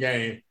play-in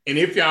game, and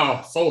if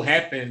y'all so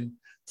happen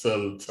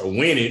to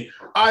win it,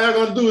 all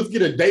y'all gonna do is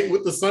get a date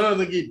with the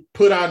Suns and get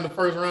put out in the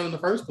first round in the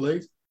first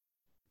place.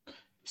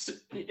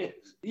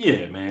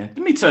 Yeah, man. Let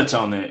me touch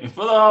on that. And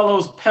for all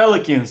those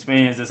Pelicans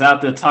fans that's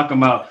out there talking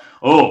about,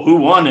 who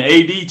won the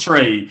AD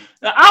trade?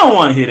 I don't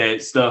want to hear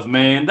that stuff,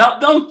 man.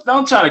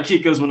 Don't try to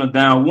kick us when they're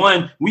down.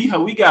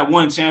 We got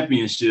one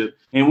championship,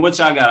 and what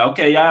y'all got?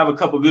 Okay, y'all have a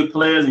couple good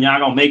players, and y'all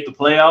gonna make the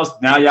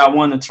playoffs. Now y'all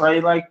won the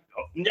trade. Like,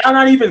 y'all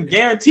not even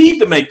guaranteed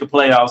to make the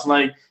playoffs.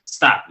 Like,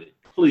 stop it,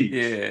 please.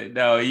 Yeah,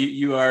 no,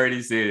 you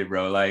already said it,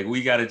 bro. Like,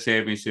 we got a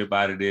championship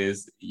out of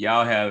this.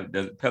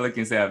 The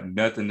Pelicans have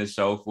nothing to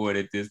show for it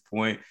at this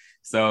point.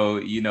 So,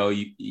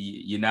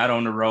 you're not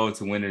on the road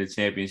to winning the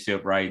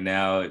championship right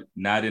now,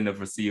 not in the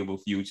foreseeable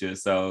future.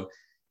 So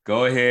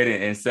go ahead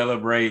and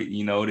celebrate,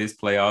 this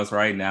playoffs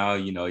right now.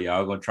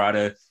 Y'all going to try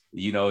to,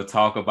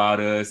 talk about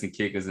us and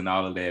kick us and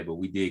all of that, but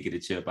we did get a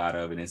chip out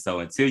of it. And so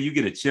until you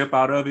get a chip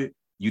out of it,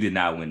 you did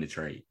not win the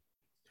trade.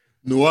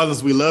 New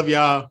Orleans, we love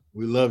y'all.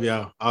 We love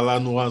y'all. All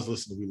our New Orleans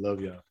listeners, we love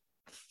y'all.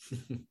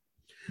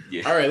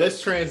 Yeah. All right, let's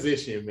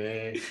transition,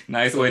 man.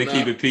 Nice way to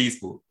keep it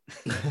peaceful.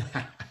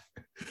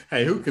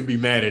 Hey, who could be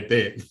mad at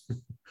that?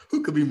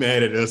 Who could be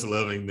mad at us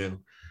loving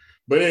them?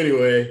 But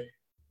anyway,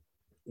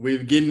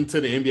 we're getting into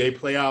the NBA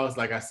playoffs.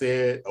 Like I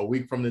said, a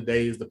week from the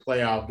days the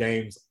playoff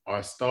games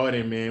are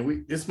starting,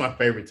 man. This is my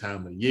favorite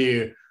time of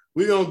year.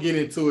 We're going to get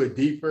into it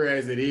deeper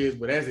as it is,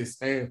 but as it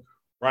stands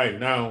right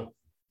now,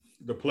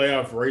 the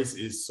playoff race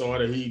is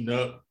sort of heating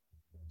up.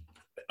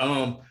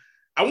 I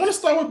want to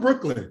start with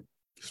Brooklyn.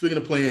 Speaking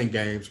of playing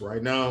games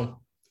right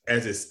now,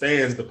 as it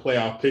stands, the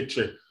playoff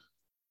picture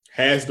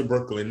has the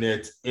Brooklyn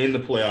Nets in the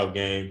playoff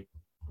game,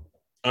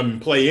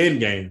 play-in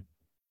game.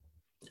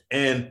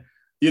 And,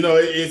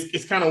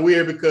 it's kind of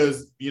weird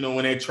because,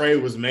 when that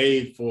trade was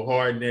made for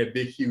Harden, that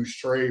big, huge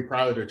trade,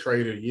 probably the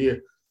trade of the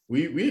year,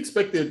 we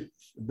expected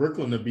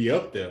Brooklyn to be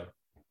up there.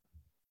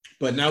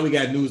 But now we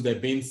got news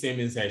that Ben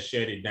Simmons has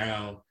shut it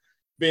down.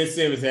 Ben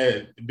Simmons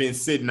had been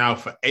sitting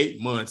out for 8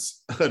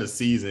 months of the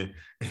season.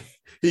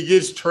 He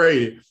gets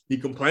traded. He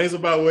complains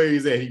about where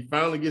he's at. He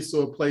finally gets to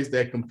a place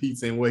that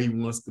competes in where he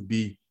wants to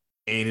be.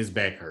 And his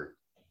back hurt.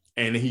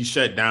 And he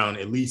shut down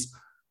at least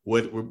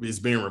what is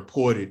being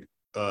reported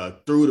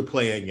through the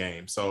play-in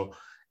game. So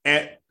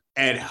at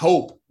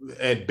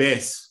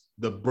best,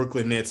 the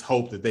Brooklyn Nets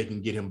hope that they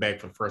can get him back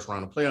for the first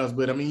round of playoffs.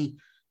 But I mean,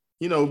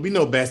 we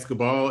know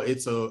basketball.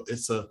 It's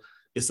a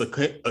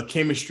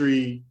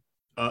chemistry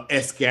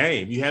esque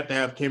game. You have to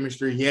have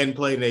chemistry. He hadn't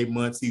played in 8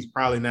 months. He's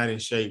probably not in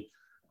shape.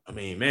 I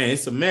mean, man,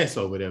 it's a mess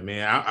over there,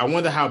 man. I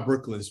wonder how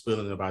Brooklyn's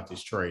feeling about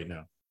this trade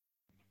now.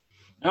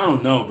 I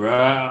don't know, bro.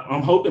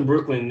 I'm hoping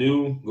Brooklyn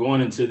knew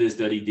going into this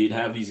that he did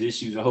have these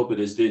issues. I hope it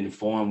just didn't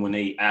form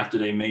after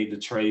they made the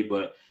trade,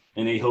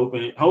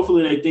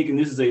 hopefully they thinking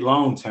this is a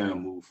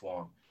long-term move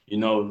for him. You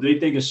know, they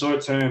think in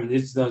short term,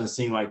 this doesn't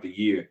seem like the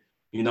year.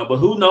 You know, but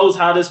who knows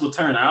how this will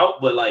turn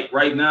out? But like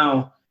right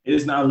now,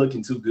 it's not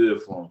looking too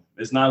good for him.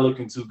 It's not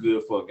looking too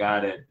good for a guy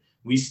that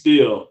we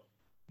still,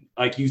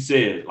 like you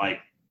said, like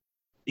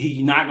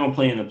he's not gonna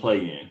play in the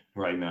play-in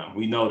right now.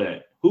 We know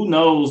that. Who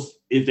knows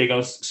if they're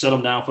gonna shut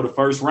him down for the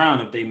first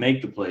round if they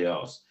make the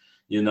playoffs?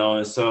 You know,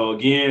 and so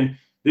again,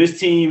 this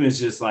team is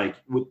just like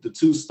with the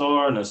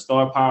 2-star and the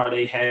star power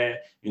they had,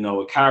 you know,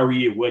 with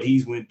Kyrie and what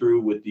he's went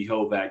through with the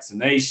whole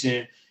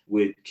vaccination,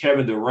 with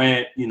Kevin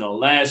Durant, you know,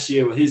 last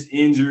year with his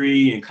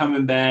injury and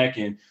coming back.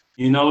 And,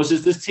 you know, it's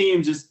just this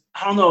team just,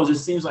 I don't know, it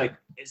just seems like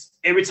it's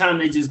every time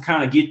they just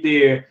kind of get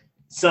there,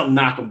 something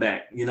knock them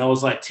back. You know,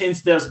 it's like 10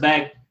 steps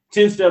back,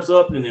 10 steps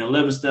up, and then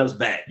 11 steps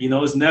back. You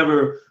know, it's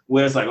never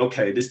where it's like,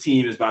 okay, this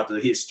team is about to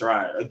hit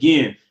stride.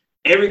 Again,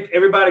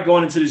 everybody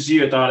going into this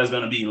year thought it was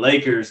going to be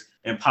Lakers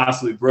and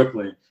possibly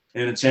Brooklyn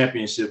in a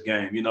championship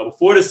game. You know,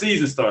 before the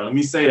season started, let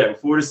me say that,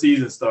 before the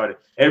season started,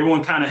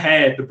 everyone kind of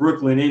had the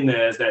Brooklyn in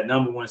there as that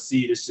number 1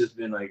 seed. It's just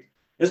been like,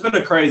 it's been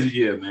a crazy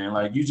year, man.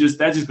 Like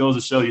that just goes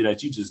to show you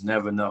that you just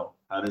never know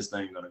how this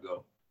thing's going to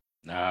go.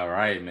 All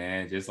right,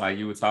 man. Just like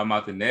you were talking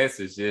about the Nets,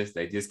 it's just,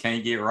 they just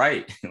can't get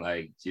right.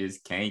 Like,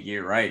 just can't get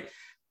right.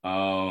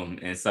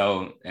 And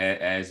so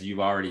as you've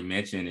already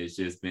mentioned, it's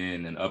just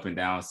been an up and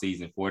down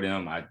season for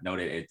them. I know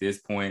that at this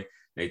point,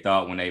 they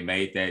thought when they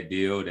made that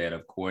deal that,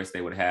 of course,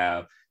 they would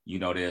have, you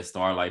know, their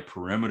star like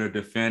perimeter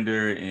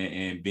defender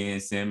and Ben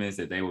Simmons,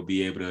 that they would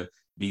be able to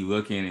be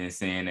looking and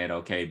saying that,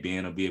 okay,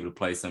 Ben will be able to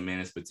play some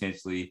minutes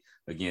potentially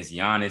against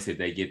Giannis if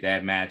they get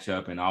that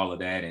matchup and all of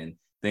that. And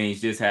things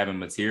just haven't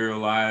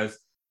materialized.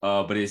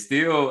 But it's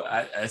still,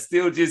 I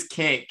still just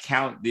can't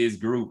count this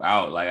group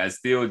out. Like, I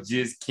still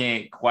just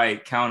can't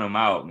quite count them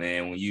out,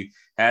 man. When you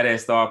have that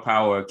star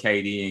power of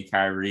KD and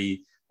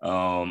Kyrie,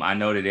 I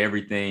know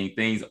that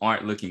things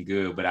aren't looking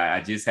good, but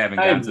I just haven't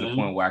gotten to the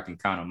point where I can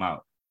count them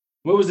out.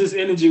 What was this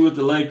energy with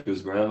the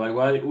Lakers, bro?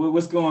 Like,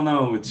 what's going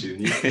on with you?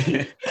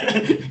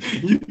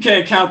 You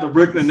can't count the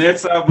Brooklyn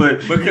Nets out,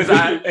 but because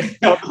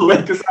count the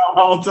Lakers out a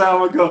long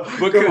time ago.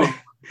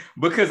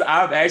 Because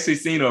I've actually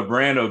seen a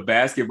brand of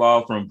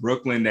basketball from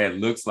Brooklyn that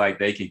looks like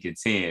they can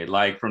contend.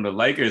 Like, from the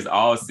Lakers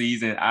all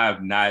season, I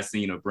have not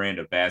seen a brand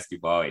of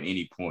basketball at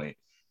any point.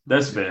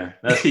 That's fair.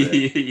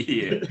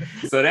 Yeah.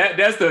 So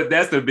that's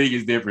the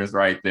biggest difference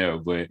right there.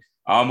 But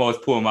I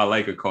almost pulled my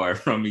Laker card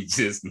from me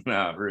just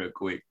now, real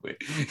quick. But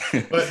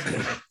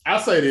I'll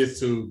say this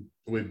too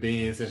with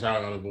Ben, since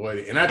y'all gonna avoid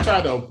it, and I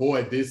tried to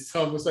avoid this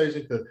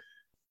conversation because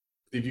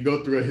if you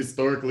go through it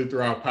historically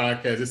through our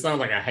podcast, it sounds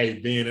like I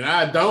hate Ben, and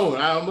I don't.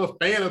 I'm a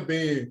fan of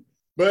Ben.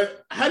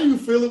 But how do you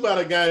feel about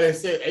a guy that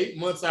said 8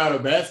 months out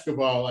of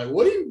basketball? Like,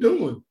 what are you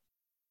doing?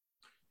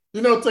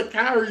 You know, to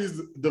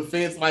Kyrie's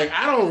defense, like,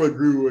 I don't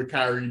agree with what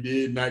Kyrie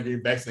did, not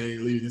getting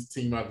vaccinated, leave this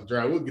team out the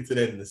dry. We'll get to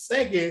that in a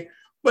second.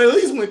 But at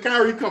least when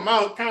Kyrie come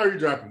out, Kyrie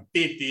dropping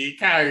 50,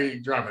 Kyrie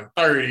dropping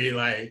 30.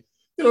 Like,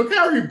 you know,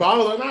 Kyrie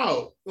balling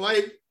out.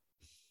 Like,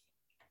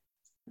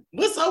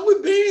 what's up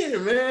with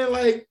Ben, man?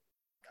 Like,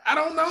 I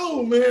don't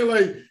know, man.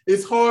 Like,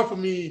 it's hard for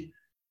me.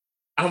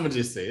 I'm going to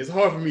just say, it's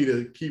hard for me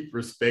to keep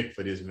respect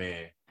for this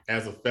man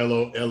as a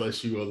fellow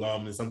LSU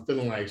alumnus. I'm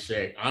feeling like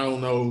Shaq. I don't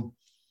know.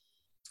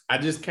 I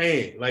just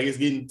can't. Like, it's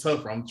getting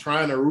tougher. I'm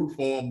trying to root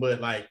for him,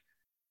 but, like,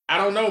 I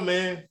don't know,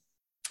 man.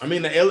 I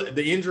mean,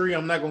 the injury,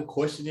 I'm not going to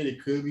question it.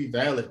 It could be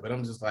valid, but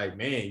I'm just like,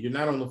 man, you're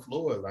not on the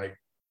floor. Like,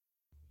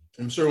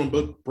 I'm sure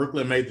when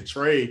Brooklyn made the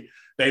trade,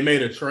 they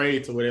made a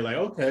trade to where they're like,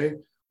 okay,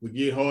 we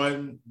get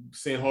Harden,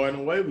 send Harden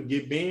away, we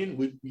get Ben,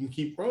 we can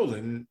keep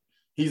rolling.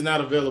 He's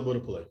not available to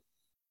play.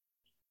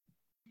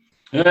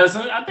 Yeah,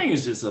 so I think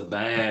it's just a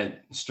bad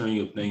string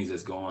of things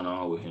that's going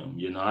on with him.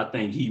 You know, I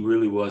think he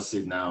really was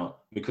sitting out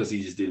because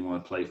he just didn't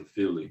want to play for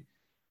Philly.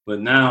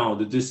 But now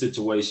this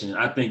situation,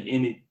 I think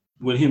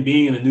with him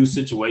being in a new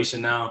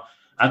situation now,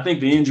 I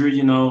think the injury,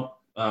 you know,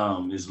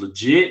 is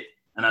legit.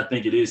 And I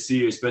think it is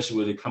serious, especially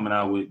with it coming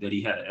out with that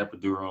he had an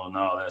epidural and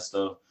all that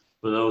stuff.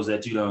 For those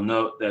that don't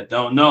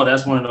know,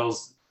 that's one of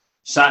those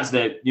shots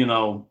that, you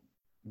know,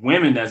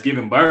 women that's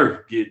giving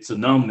birth get to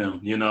numb them,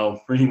 you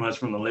know, pretty much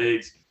from the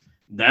legs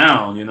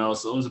down, you know.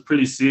 So it was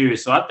pretty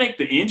serious. So I think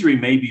the injury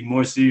may be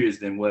more serious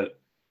than what,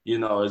 you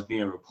know, is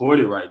being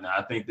reported right now.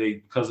 I think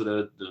because of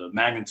the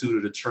magnitude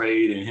of the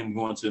trade and him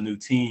going to a new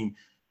team,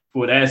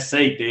 for that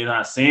sake, they're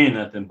not saying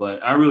nothing.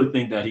 But I really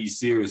think that he's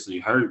seriously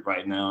hurt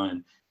right now.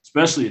 And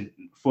especially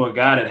for a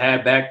guy that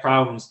had back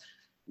problems,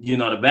 you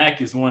know, the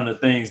back is one of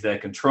the things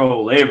that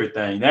control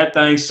everything. That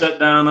thing shut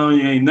down on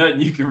you, ain't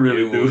nothing you can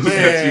really do.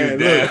 Man,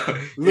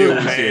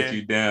 Shut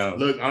you down.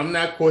 Look, I'm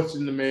not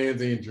questioning the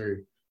man's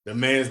injury. The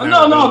man's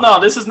no.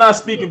 This is not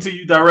speaking to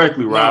you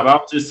directly, Rob. I'm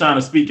just trying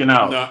to speaking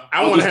out. No,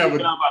 I want to have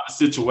about the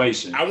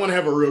situation. I want to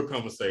have a real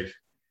conversation.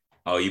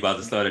 Oh, you about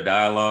to start a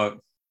dialogue?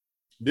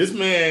 This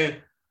man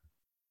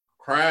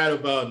cried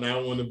about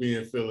not wanting to be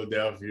in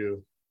Philadelphia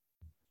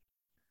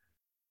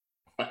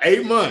for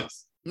 8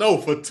 months. No,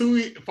 for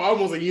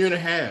almost a year and a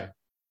half.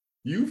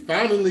 You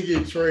finally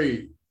get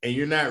traded and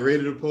you're not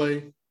ready to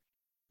play.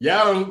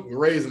 Y'all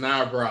raise an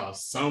eyebrow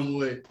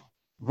somewhat.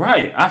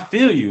 Right. I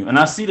feel you. And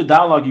I see the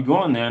dialogue you're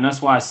going there. And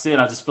that's why I said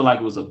I just feel like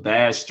it was a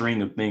bad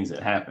string of things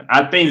that happened.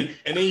 I think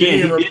and then you're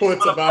hearing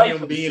reports about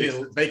him being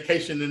in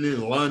vacationing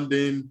in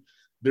London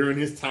during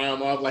his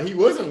time off. Like, he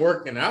wasn't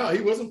working out.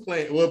 He wasn't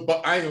playing. Well,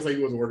 I ain't gonna say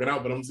he wasn't working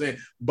out, but I'm saying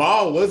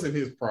ball wasn't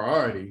his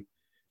priority.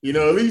 You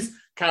know, at least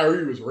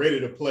Kyrie was ready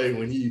to play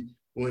when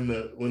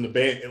the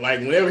band, like,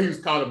 whenever he was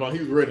called upon, he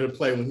was ready to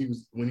play when he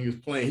was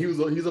playing.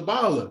 He's a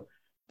baller.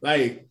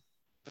 Like,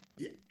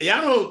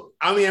 y'all don't.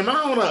 I mean, am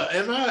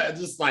I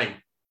just like,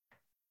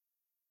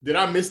 did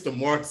I miss the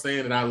mark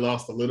saying that I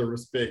lost a little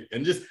respect?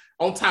 And just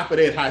on top of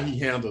that, how he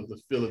handled the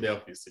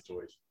Philadelphia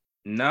situation.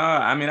 No,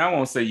 I mean, I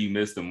won't say you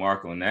missed the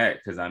mark on that,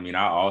 because I mean,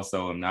 I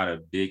also am not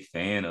a big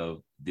fan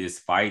of this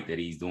fight that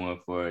he's doing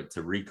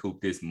to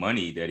recoup this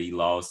money that he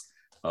lost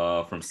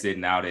from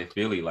sitting out at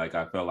Philly. Like,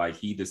 I felt like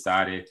he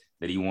decided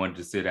that he wanted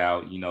to sit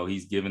out. You know,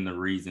 he's given the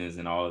reasons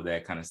and all of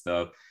that kind of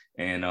stuff.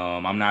 And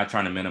I'm not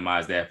trying to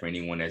minimize that for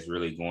anyone that's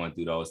really going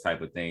through those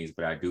type of things,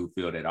 but I do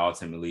feel that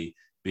ultimately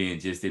Ben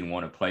just didn't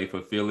want to play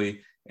for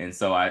Philly. And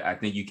so I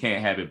think you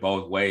can't have it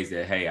both ways,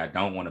 that, hey, I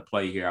don't want to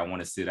play here, I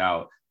want to sit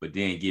out, but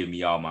then give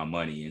me all my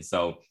money. And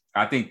so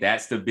I think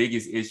that's the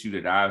biggest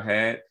issue that I've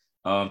had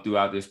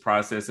throughout this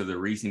process of the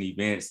recent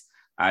events.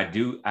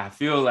 I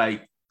feel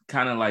like,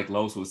 kind of like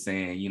Los was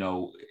saying, you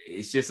know,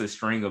 it's just a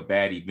string of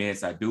bad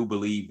events. I do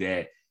believe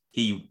that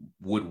he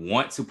would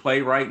want to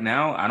play right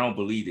now. I don't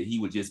believe that he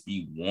would just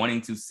be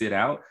wanting to sit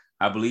out.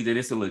 I believe that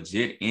it's a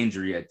legit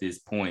injury at this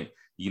point.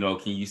 You know,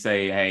 can you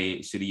say,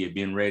 hey, should he have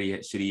been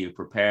ready? Should he have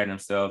prepared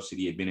himself? Should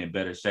he have been in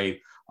better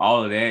shape?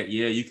 All of that.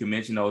 Yeah, you can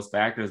mention those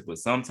factors, but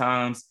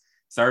sometimes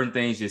certain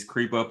things just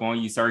creep up on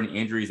you. Certain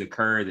injuries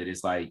occur that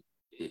it's like,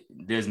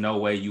 there's no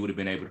way you would have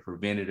been able to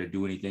prevent it or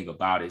do anything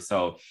about it.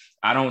 So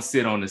I don't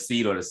sit on the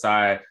seat or the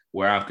side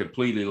where I'm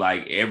completely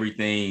like,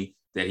 everything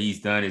that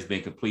he's done has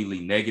been completely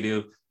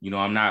negative. You know,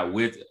 I'm not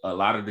with a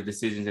lot of the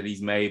decisions that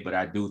he's made, but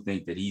I do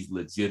think that he's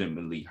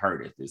legitimately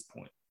hurt at this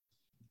point.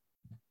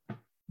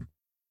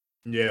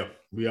 Yeah,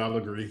 we all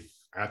agree.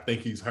 I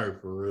think he's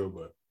hurt for real,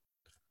 but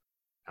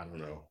I don't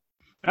know.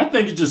 I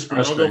think you're just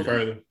frustrated. I'll go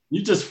further.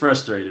 You're just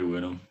frustrated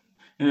with him,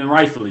 and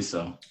rightfully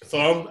so.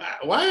 So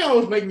why you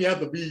always make me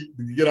have to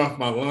get off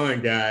my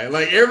line, guy?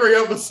 Like, every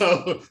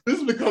episode, this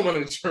is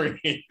becoming a trend.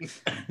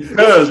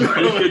 Because you're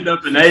getting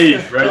up in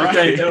age, bro. You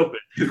can't help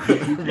it.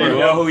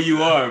 You are who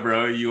you are,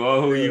 bro. You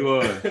are who you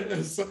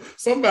are.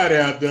 Somebody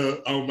out there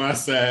on my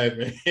side,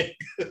 man.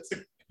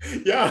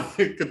 Y'all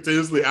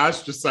continuously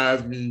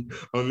ostracize me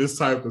on this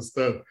type of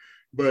stuff.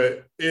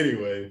 But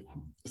anyway,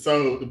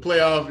 so the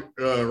playoff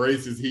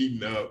race is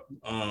heating up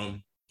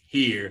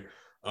here.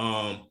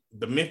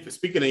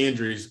 Speaking of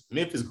injuries,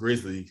 Memphis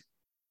Grizzlies,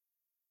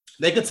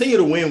 they continue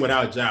to win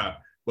without Ja,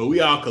 but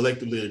we all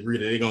collectively agree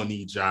that they're going to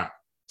need Ja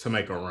to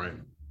make a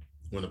run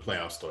when the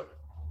playoffs start.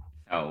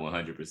 Oh,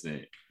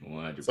 100%.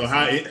 100%. So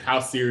how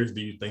serious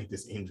do you think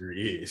this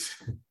injury is?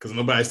 Because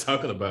nobody's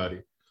talking about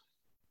it.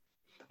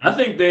 I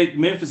think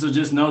Memphis will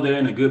just know they're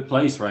in a good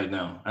place right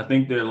now. I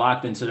think they're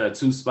locked into that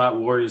 2-spot.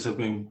 Warriors have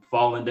been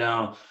falling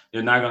down.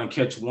 They're not going to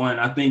catch one.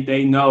 I think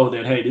they know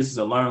that, hey, this is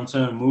a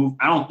long-term move.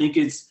 I don't think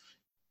it's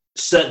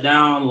shut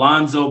down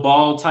Lonzo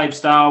Ball type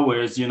style,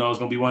 where it's, you know, it's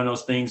going to be one of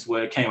those things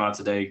where it came out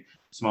today,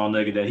 small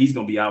nugget, that he's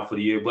going to be out for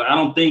the year. But I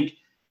don't think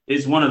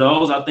it's one of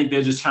those. I think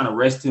they're just trying to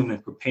rest him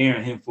and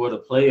preparing him for the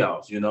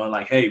playoffs, you know,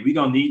 like, hey, we're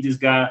going to need this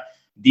guy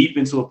deep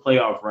into a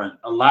playoff run.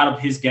 A lot of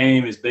his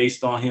game is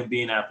based on him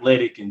being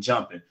athletic and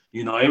jumping.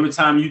 You know, every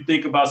time you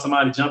think about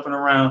somebody jumping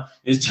around,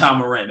 it's Ja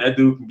Morant. That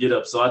dude can get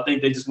up. So I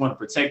think they just want to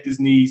protect his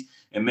knees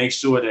and make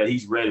sure that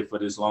he's ready for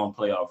this long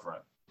playoff run.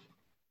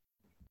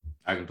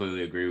 I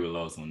completely agree with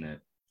Los on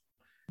that.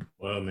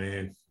 Well,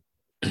 man,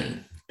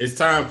 it's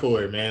time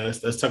for it, man.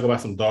 Let's talk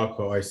about some dark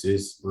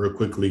horses real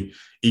quickly.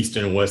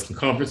 Eastern and Western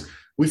Conference.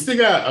 We still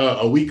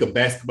got a week of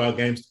basketball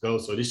games to go,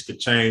 so this could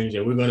change,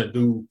 and we're gonna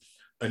do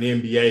an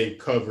NBA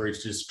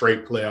coverage, just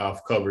straight playoff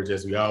coverage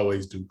as we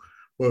always do.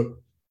 Well,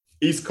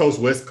 East Coast,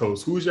 West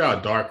Coast, who's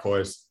y'all dark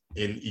horse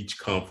in each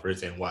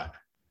conference and why?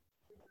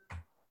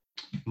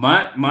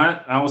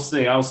 I would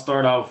say I'll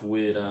start off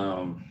with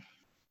the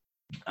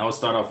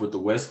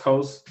West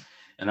Coast,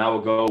 and I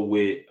would go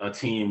with a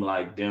team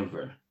like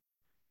Denver.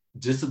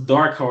 Just a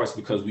dark horse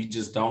because we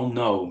just don't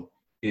know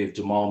if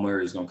Jamal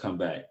Murray is going to come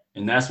back.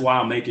 And that's why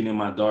I'm making him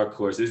my dark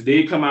horse. It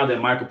did come out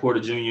that Michael Porter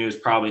Jr. is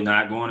probably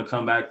not going to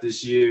come back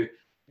this year.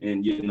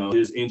 And, you know,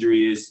 his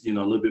injury is, you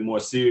know, a little bit more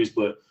serious.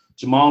 But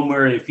Jamal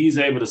Murray, if he's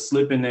able to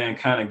slip in there and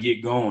kind of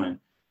get going,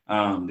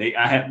 I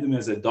have them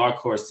as a dark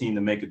horse team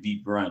to make a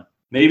deep run.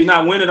 Maybe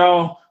not win it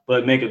all,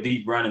 but make a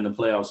deep run in the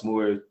playoffs,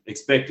 more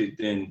expected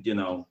than, you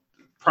know,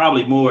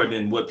 probably more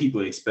than what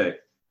people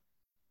expect.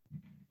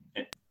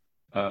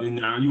 You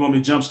want me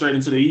to jump straight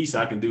into the East?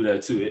 I can do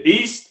that too. At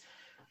East,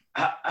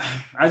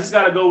 I just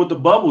got to go with the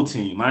bubble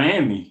team,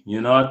 Miami.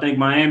 You know, I think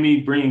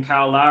Miami bringing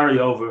Kyle Lowry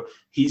over.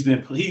 He's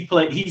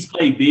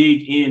played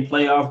big in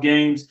playoff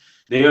games.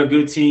 They're a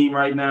good team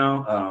right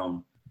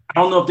now. I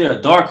don't know if they're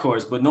a dark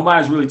horse, but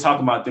nobody's really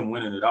talking about them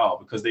winning it all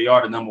because they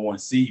are the number one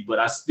seed. But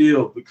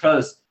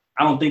because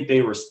I don't think they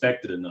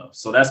respected enough.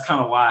 So that's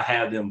kind of why I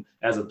have them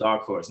as a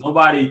dark horse.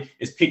 Nobody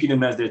is picking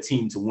them as their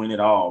team to win it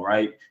all,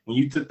 right? When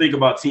you think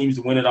about teams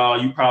to win it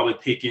all, you probably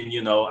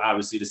picking,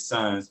 obviously the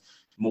Suns,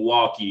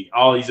 Milwaukee,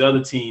 all these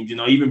other teams,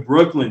 even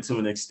Brooklyn to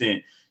an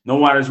extent.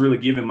 Nobody's really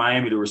giving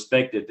Miami the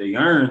respect that they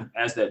earn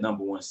as that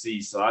number 1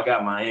 seed. So I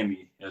got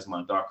Miami as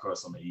my dark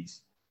horse on the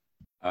East.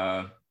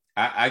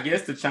 I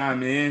guess to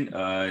chime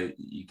in,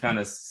 you kind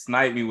of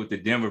sniped me with the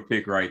Denver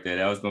pick right there.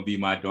 That was going to be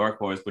my dark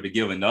horse. But to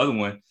give another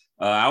one,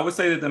 I would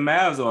say that the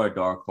Mavs are a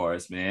dark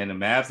horse, man. The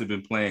Mavs have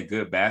been playing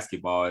good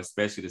basketball,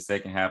 especially the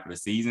second half of the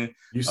season.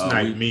 You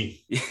sniped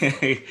me.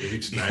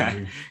 You sniped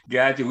me.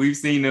 Gotcha. We've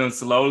seen them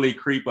slowly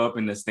creep up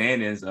in the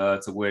standings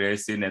to where they're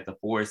sitting at the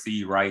 4th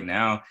seed right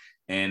now.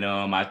 And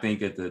I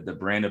think that the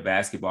brand of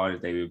basketball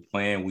that they've been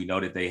playing, we know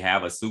that they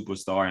have a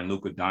superstar in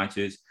Luka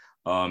Doncic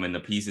and the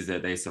pieces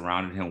that they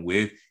surrounded him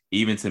with.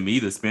 Even to me,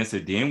 the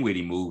Spencer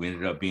Dinwiddie move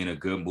ended up being a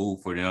good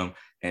move for them.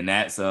 And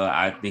that's,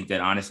 I think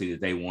that honestly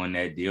that they won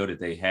that deal that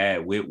they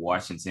had with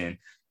Washington.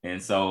 And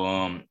so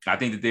I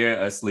think that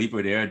they're a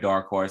sleeper. They're a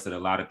dark horse that a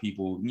lot of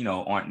people,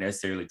 aren't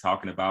necessarily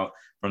talking about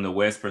from the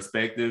West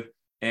perspective.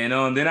 And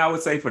then I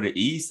would say for the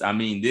East, I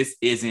mean, this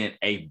isn't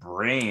a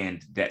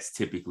brand that's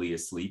typically a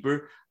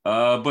sleeper,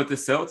 but the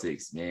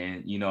Celtics,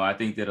 man, I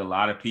think that a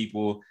lot of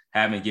people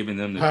haven't given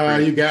them the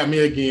credit. You got me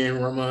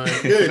again, Ramon.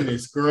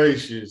 Goodness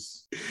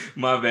gracious.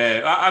 My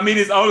bad. I mean,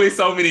 it's only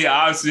so many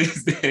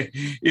options.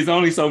 It's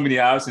only so many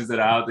options that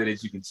are out there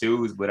that you can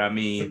choose. But I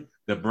mean,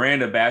 the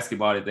brand of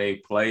basketball that they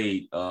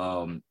played,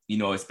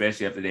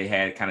 especially after they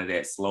had kind of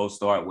that slow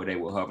start where they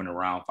were hovering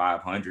around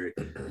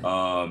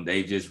 500,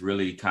 they just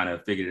really kind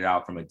of figured it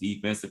out from a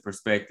defensive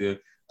perspective.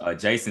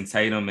 Jason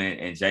Tatum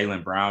and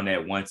Jaylen Brown,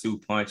 that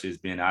 1-2 punch has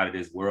been out of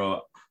this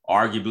world.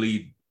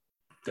 Arguably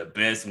the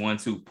best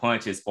 1-2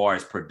 punch as far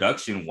as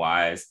production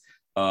wise.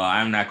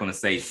 I'm not going to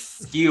say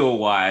skill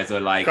wise or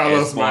like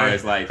Carlos as far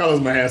as like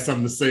Carlos might have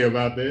something to say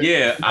about that.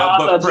 Yeah, I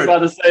thought you were about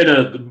to say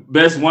the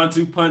best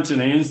 1-2 punch in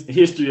the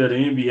history of the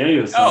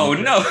NBA or something.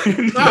 Oh no,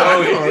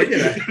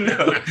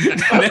 no.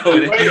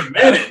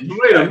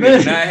 Wait a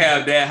minute. Not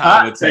have that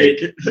high of a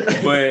take.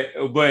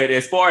 But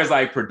as far as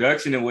like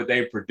production and what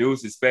they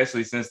produce,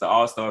 especially since the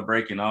All-Star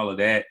break and all of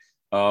that,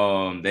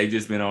 they've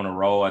just been on a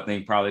roll. I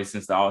think probably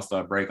since the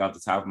All-Star break, off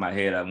the top of my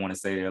head, I want to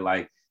say they're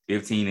like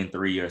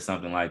 15-3 or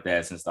something like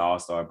that since the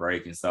All-Star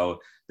break. And so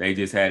they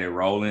just had it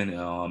rolling.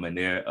 And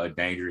they're a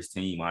dangerous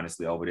team,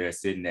 honestly, over there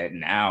sitting at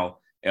now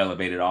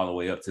elevated all the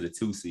way up to the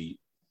 2 seed.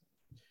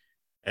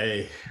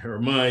 Hey,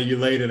 Ramon, you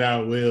laid it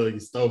out, Will. You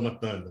stole my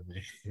thunder,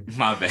 man.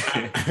 My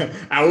bad.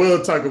 I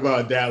will talk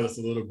about Dallas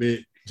a little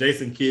bit.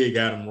 Jason Kidd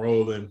got him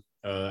rolling.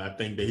 I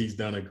think that he's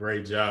done a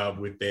great job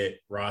with that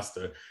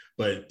roster,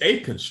 but they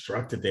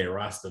constructed that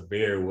roster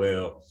very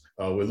well.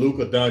 With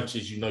Luka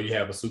Doncic, you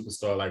have a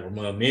superstar like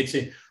Ramon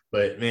mentioned,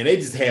 but man, they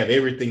just have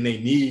everything they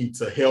need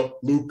to help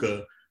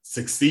Luka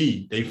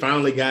succeed. They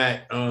finally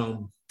got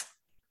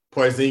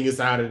Porzingis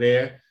out of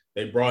there.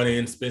 They brought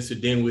in Spencer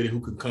Dinwiddie, who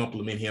could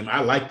complement him.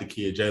 I like the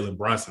kid, Jalen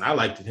Brunson. I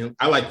liked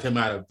him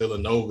out of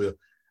Villanova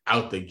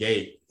out the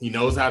gate. He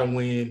knows how to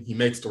win. He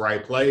makes the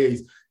right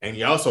plays, and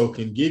he also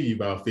can give you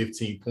about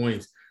 15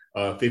 points,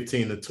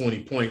 15 to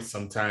 20 points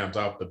sometimes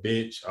off the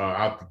bench,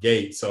 out the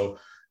gate. So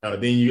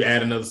then you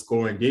add another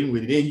scorer and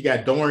Dinwiddie. Then you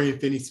got Dorian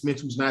Finney-Smith,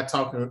 who's not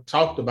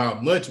talked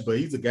about much, but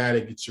he's a guy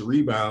that gets your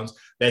rebounds,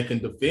 that can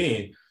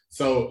defend.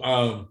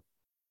 So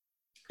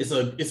it's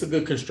a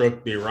good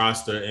constructed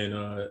roster,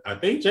 and I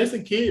think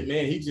Jason Kidd,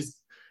 man, he just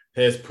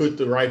has put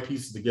the right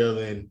pieces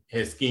together and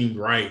has schemed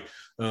right.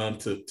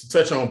 To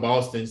touch on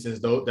Boston, since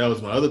that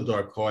was my other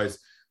dark horse,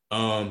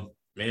 man,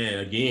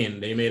 again,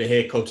 they made a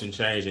head coaching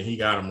change and he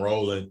got them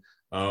rolling.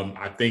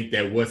 I think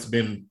that what's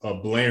been a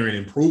blaring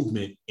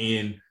improvement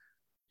in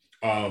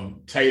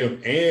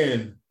Tatum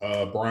and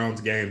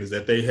Brown's game is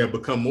that they have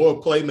become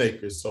more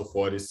playmakers so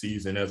far this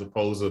season as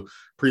opposed to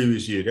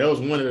previous year. That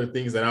was one of the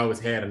things that I always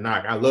had a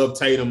knock. I love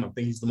Tatum. I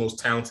think he's the most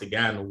talented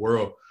guy in the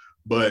world,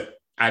 but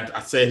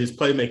I said his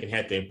playmaking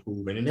had to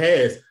improve, and it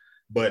has.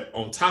 But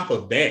on top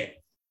of that,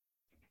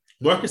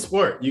 Marcus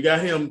Smart, you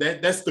got him.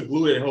 That's the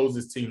glue that holds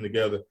this team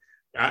together.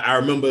 I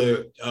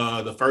remember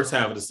the first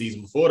half of the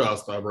season before the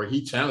All-Star break,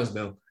 he challenged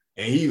them,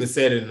 and he even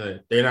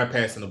said they're not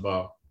passing the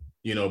ball.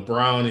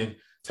 Brown and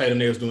Tatum,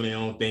 they was doing their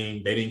own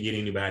thing. They didn't get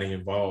anybody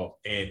involved.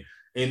 And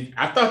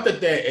I thought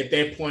that at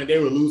that point they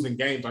were losing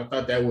games. I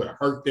thought that would have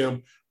hurt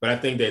them, but I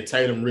think that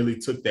Tatum really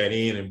took that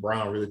in and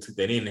Brown really took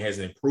that in and has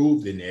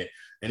improved in that.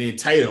 And then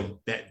Tatum,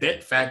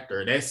 that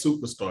factor, that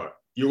superstar,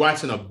 you're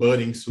watching a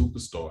budding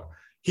superstar.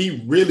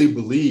 He really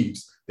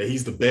believes that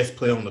he's the best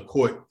player on the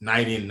court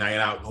night in, night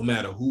out, no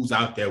matter who's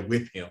out there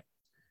with him.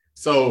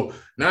 So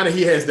now that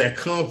he has that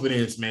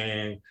confidence,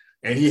 man,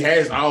 and he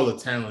has all the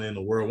talent in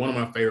the world, one of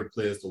my favorite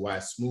players to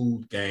watch,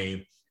 smooth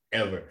game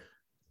ever.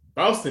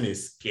 Boston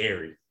is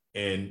scary.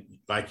 And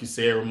like you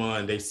said,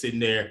 Ramon, they're sitting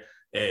there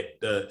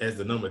as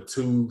the number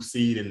 2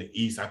 seed in the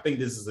East. I think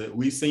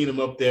we've seen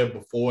them up there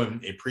before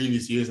in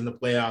previous years in the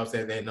playoffs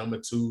at that number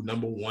 2,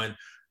 number 1.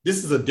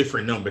 This is a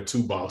different number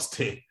 2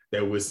 Boston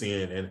that we're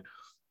seeing. And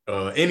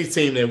any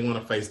team that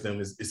want to face them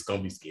it's going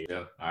to be scary.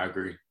 Yeah, I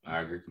agree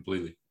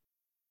completely.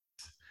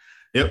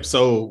 Yep.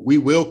 So we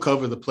will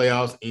cover the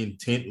playoffs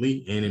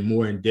intently and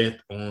more in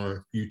depth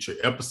on future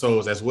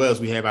episodes, as well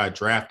as we have our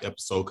draft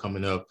episode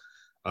coming up.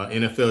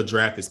 NFL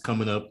draft is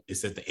coming up.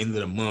 It's at the end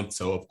of the month.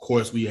 So, of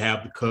course, we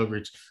have the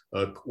coverage.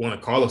 One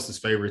of Carlos's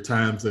favorite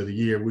times of the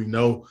year, we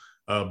know,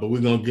 but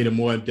we're going to get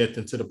more in depth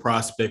into the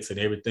prospects and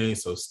everything.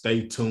 So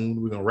stay tuned.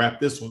 We're going to wrap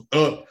this one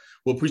up.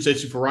 We'll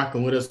appreciate you for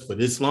rocking with us for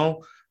this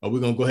long.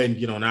 We're going to go ahead and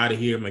get on out of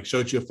here. Make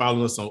sure that you're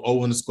following us on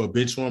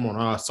O_Benchwarmer on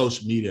our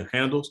social media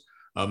handles.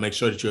 Make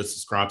sure that you're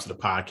subscribed to the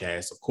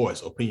podcast. Of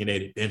course,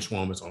 Opinionated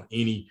Benchwarmers on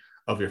any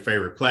of your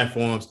favorite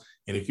platforms.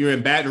 And if you're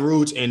in Baton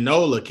Rouge and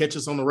NOLA, catch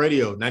us on the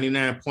radio,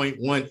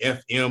 99.1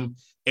 FM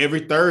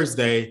every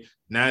Thursday,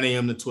 9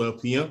 a.m. to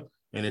 12 p.m.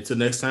 And until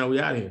next time, we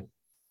out here.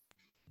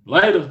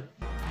 Later.